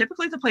those are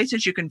typically the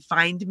places you can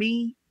find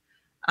me.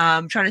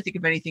 I'm trying to think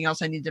of anything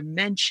else I need to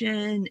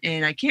mention,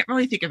 and I can't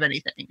really think of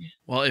anything.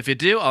 Well, if you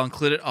do, I'll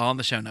include it all in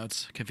the show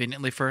notes,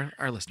 conveniently for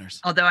our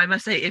listeners. Although I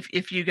must say,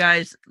 if you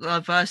guys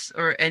love us,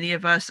 or any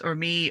of us, or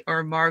me,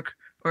 or Mark,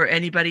 or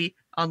anybody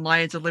on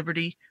Lions of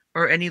Liberty,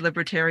 or any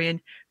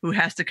libertarian who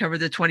has to cover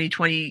the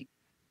 2020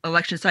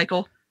 election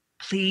cycle,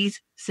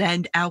 please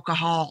send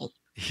alcohol.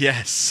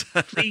 Yes.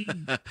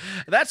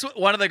 That's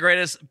one of the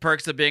greatest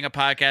perks of being a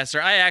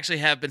podcaster. I actually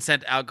have been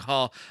sent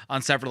alcohol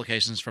on several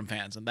occasions from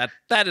fans, and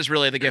that is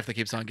really the gift that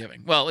keeps on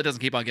giving. Well, it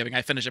doesn't keep on giving.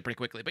 I finish it pretty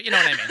quickly, but you know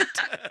what I mean.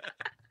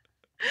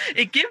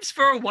 It gives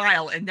for a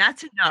while, and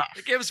that's enough.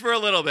 It gives for a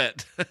little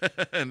bit,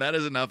 and that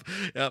is enough.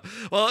 Yep.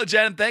 Well,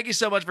 Jen, thank you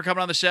so much for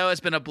coming on the show. It's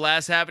been a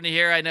blast having you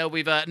here. I know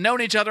we've known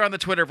each other on the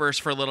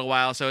Twitterverse for a little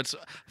while, so it's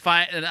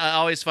fine and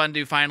always fun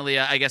to finally,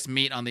 I guess,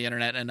 meet on the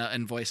internet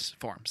in voice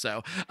form.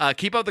 So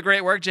keep up the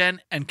great work, Jen,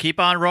 and keep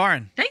on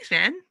roaring. Thanks,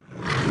 man.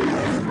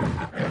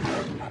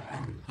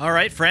 All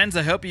right, friends,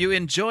 I hope you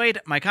enjoyed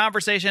my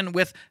conversation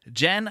with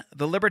Jen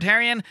the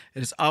Libertarian.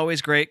 It is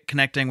always great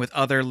connecting with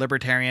other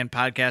libertarian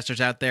podcasters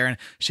out there, and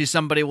she's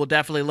somebody we'll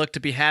definitely look to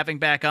be having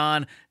back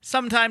on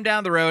sometime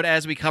down the road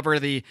as we cover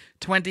the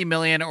 20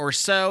 million or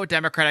so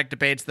Democratic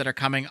debates that are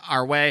coming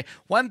our way.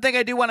 One thing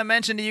I do want to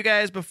mention to you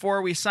guys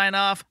before we sign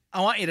off, I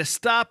want you to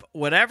stop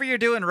whatever you're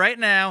doing right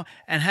now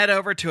and head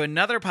over to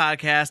another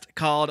podcast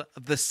called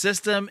The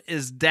System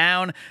is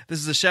Down. This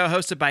is a show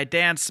hosted by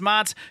Dan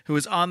Smots, who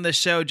was on this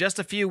show just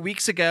a few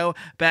weeks ago,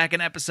 back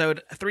in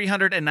episode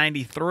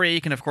 393.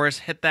 You can, of course,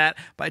 hit that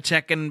by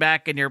checking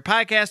back in your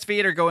podcast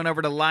feed or going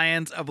over to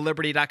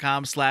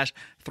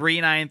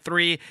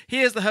lionsofliberty.com/393.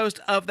 He is the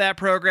host of that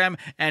program,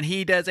 and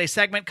he does a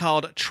segment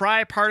called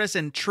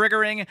Tripartisan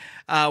Triggering,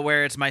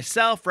 where it's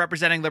myself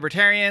representing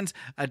libertarians,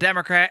 a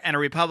Democrat, and a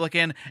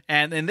Republican.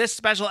 And in this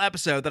special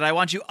episode that I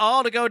want you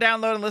all to go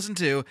download and listen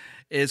to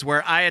is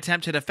where I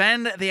attempt to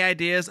defend the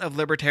ideas of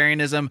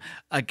libertarianism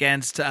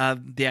against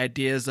the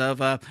ideas of,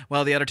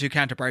 the other two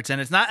counterparts.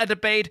 And it's not a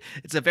debate.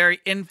 It's a very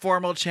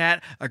informal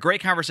chat, a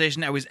great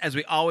conversation as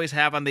we always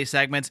have on these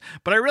segments.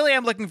 But I really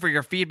am looking for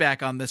your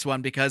feedback on this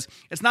one because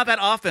it's not that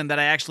often that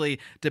I actually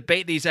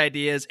debate these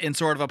ideas in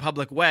sort of a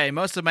public way.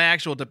 Most of my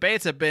actual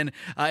debates have been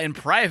in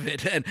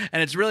private. And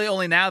it's really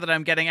only now that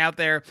I'm getting out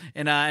there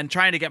and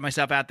trying to get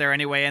myself out there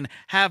anyway and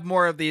have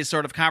more of these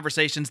sort of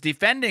conversations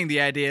defending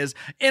the ideas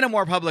in a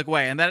more public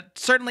way. And that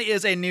certainly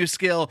is a new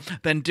skill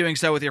than doing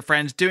so with your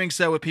friends, doing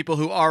so with people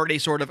who already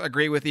sort of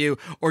agree with you,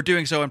 or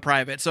doing so in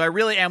private. So I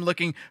really am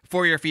looking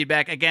for your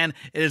feedback. Again,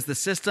 it is The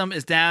System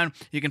is Down.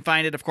 You can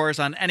find it, of course,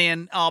 on any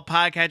and all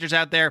podcatchers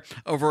out there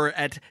over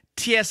at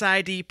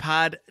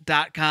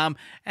tsidpod.com,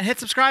 and hit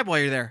subscribe while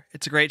you're there.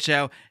 It's a great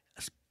show,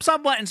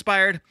 somewhat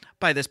inspired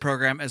by this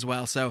program as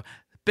well. So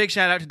big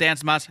shout out to Dan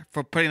Smots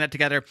for putting that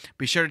together.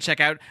 Be sure to check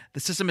out The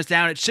System is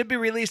Down. It should be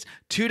released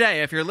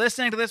today. If you're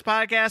listening to this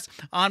podcast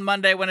on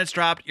Monday when it's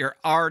dropped, you're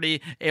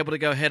already able to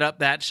go hit up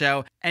that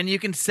show. And you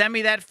can send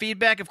me that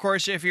feedback. Of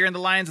course, if you're in the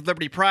Lions of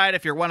Liberty Pride,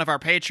 if you're one of our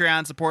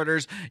Patreon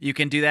supporters, you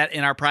can do that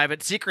in our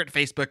private secret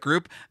Facebook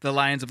group, the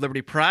Lions of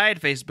Liberty Pride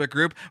Facebook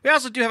group. We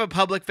also do have a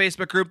public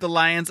Facebook group, the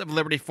Lions of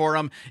Liberty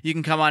Forum. You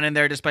can come on in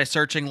there just by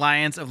searching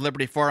Lions of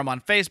Liberty Forum on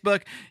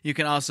Facebook. You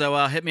can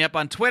also hit me up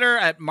on Twitter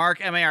at Marc,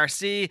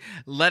 MARC,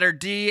 letter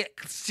D,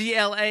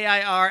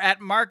 CLAIR,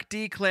 at Marc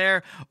D.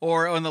 Claire,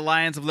 or on the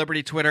Lions of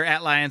Liberty Twitter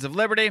at Lions of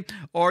Liberty.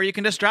 Or you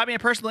can just drop me a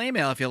personal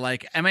email if you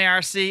like,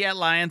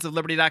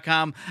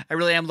 marc@lionsofliberty.com. I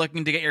really am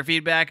looking to get your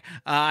feedback.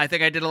 I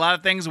think I did a lot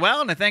of things well,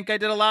 and I think I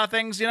did a lot of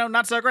things,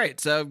 not so great.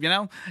 So,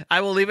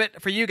 I will leave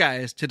it for you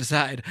guys to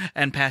decide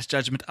and pass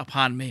judgment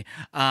upon me.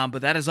 But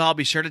that is all.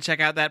 Be sure to check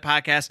out that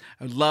podcast.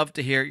 I would love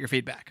to hear your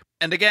feedback.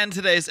 And again,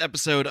 today's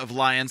episode of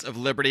Lions of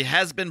Liberty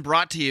has been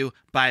brought to you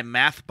by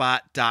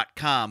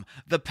mathbot.com.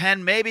 The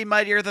pen may be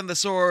mightier than the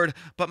sword,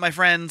 but my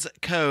friends,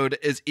 code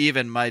is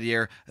even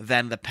mightier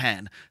than the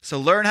pen. So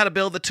learn how to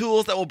build the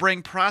tools that will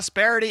bring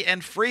prosperity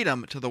and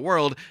freedom to the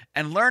world,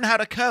 and learn how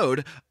to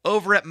code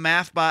over at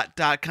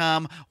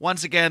mathbot.com.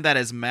 Once again, that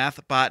is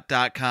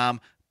mathbot.com.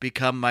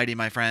 Become mighty,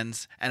 my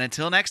friends. And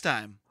until next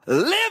time,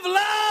 live long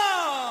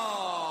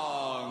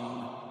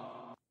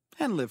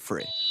and live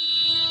free.